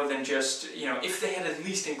more than just, you know, if they had at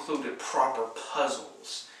least included proper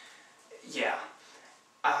puzzles. Yeah,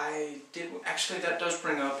 actually that does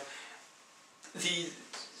bring up,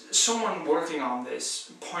 someone working on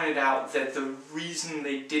this pointed out that the reason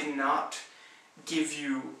they did not give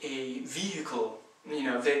you a vehicle, you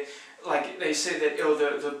know, they say that, oh,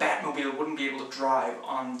 the Batmobile wouldn't be able to drive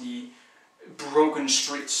on the broken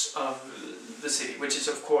streets of the city, which is,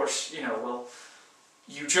 of course, you know, well,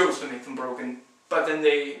 you chose to make them broken, but then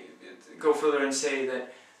they go further and say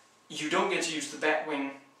that you don't get to use the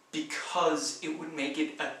Batwing because it would make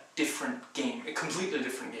it a different game, a completely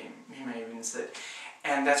different game, you may even say.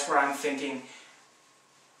 And that's where I'm thinking,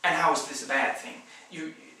 and how is this a bad thing?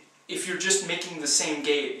 If you're just making the same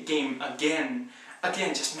game again,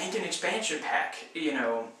 just make an expansion pack, you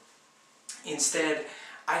know. Instead,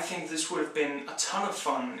 I think this would have been a ton of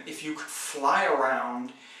fun if you could fly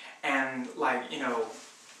around and, like, you know,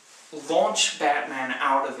 launch Batman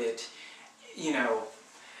out of it, you know.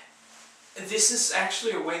 This is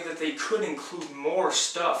actually a way that they could include more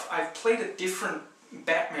stuff. I've played a different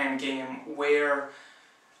Batman game where,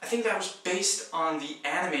 I think that was based on the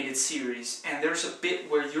animated series, and there's a bit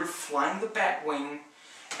where you're flying the Batwing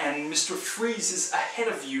and Mr. Freeze is ahead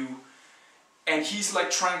of you and he's like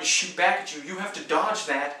trying to shoot back at you. You have to dodge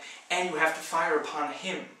that and you have to fire upon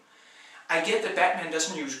him. I get that Batman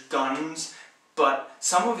doesn't use guns, but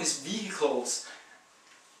some of his vehicles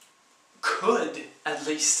could, at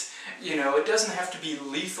least, you know, it doesn't have to be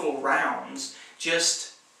lethal rounds,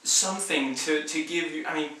 just something to give you,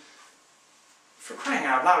 I mean, for crying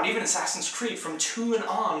out loud, even Assassin's Creed from 2 and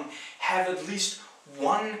on have at least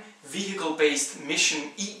one vehicle-based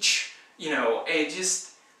mission each, you know,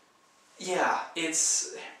 yeah, it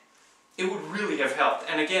would really have helped.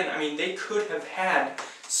 And again, I mean, they could have had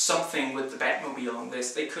something with the Batmobile on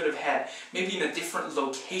this. They could have had, maybe in a different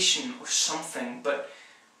location or something, but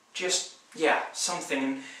just, yeah, something.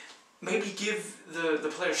 And maybe give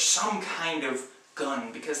the player some kind of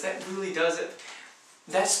gun, because that really does it.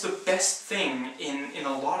 That's the best thing in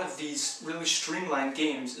a lot of these really streamlined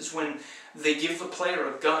games, is when they give the player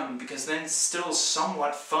a gun, because then it's still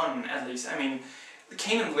somewhat fun, at least. I mean,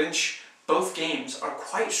 Kane and Lynch, both games are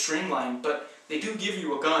quite streamlined, but they do give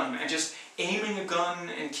you a gun, and just aiming a gun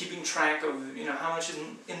and keeping track of, you know, how much is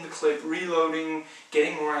in the clip, reloading,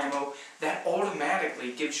 getting more ammo, that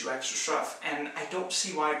automatically gives you extra stuff. And I don't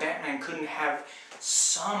see why Batman couldn't have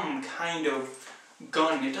some kind of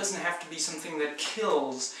gun. It doesn't have to be something that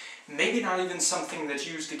kills, maybe not even something that's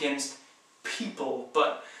used against people,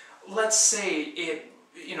 but let's say it,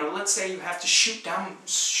 you know, let's say you have to shoot down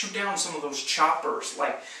some of those choppers.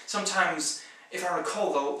 Like, sometimes, if I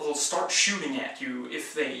recall, they'll start shooting at you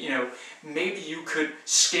if they, you know, maybe you could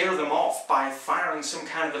scare them off by firing some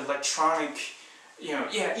kind of electronic, you know,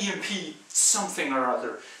 yeah, EMP something or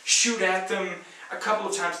other. Shoot at them a couple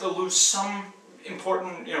of times, they'll lose some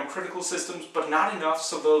important, you know, critical systems, but not enough,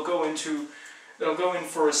 so they'll go in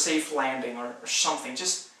for a safe landing or something.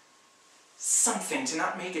 Just something to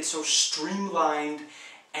not make it so streamlined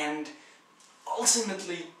and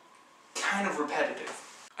ultimately kind of repetitive.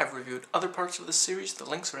 I've reviewed other parts of this series, the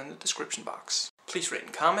links are in the description box. Please rate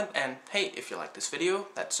and comment, and hey, if you like this video,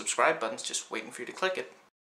 that subscribe button's just waiting for you to click it.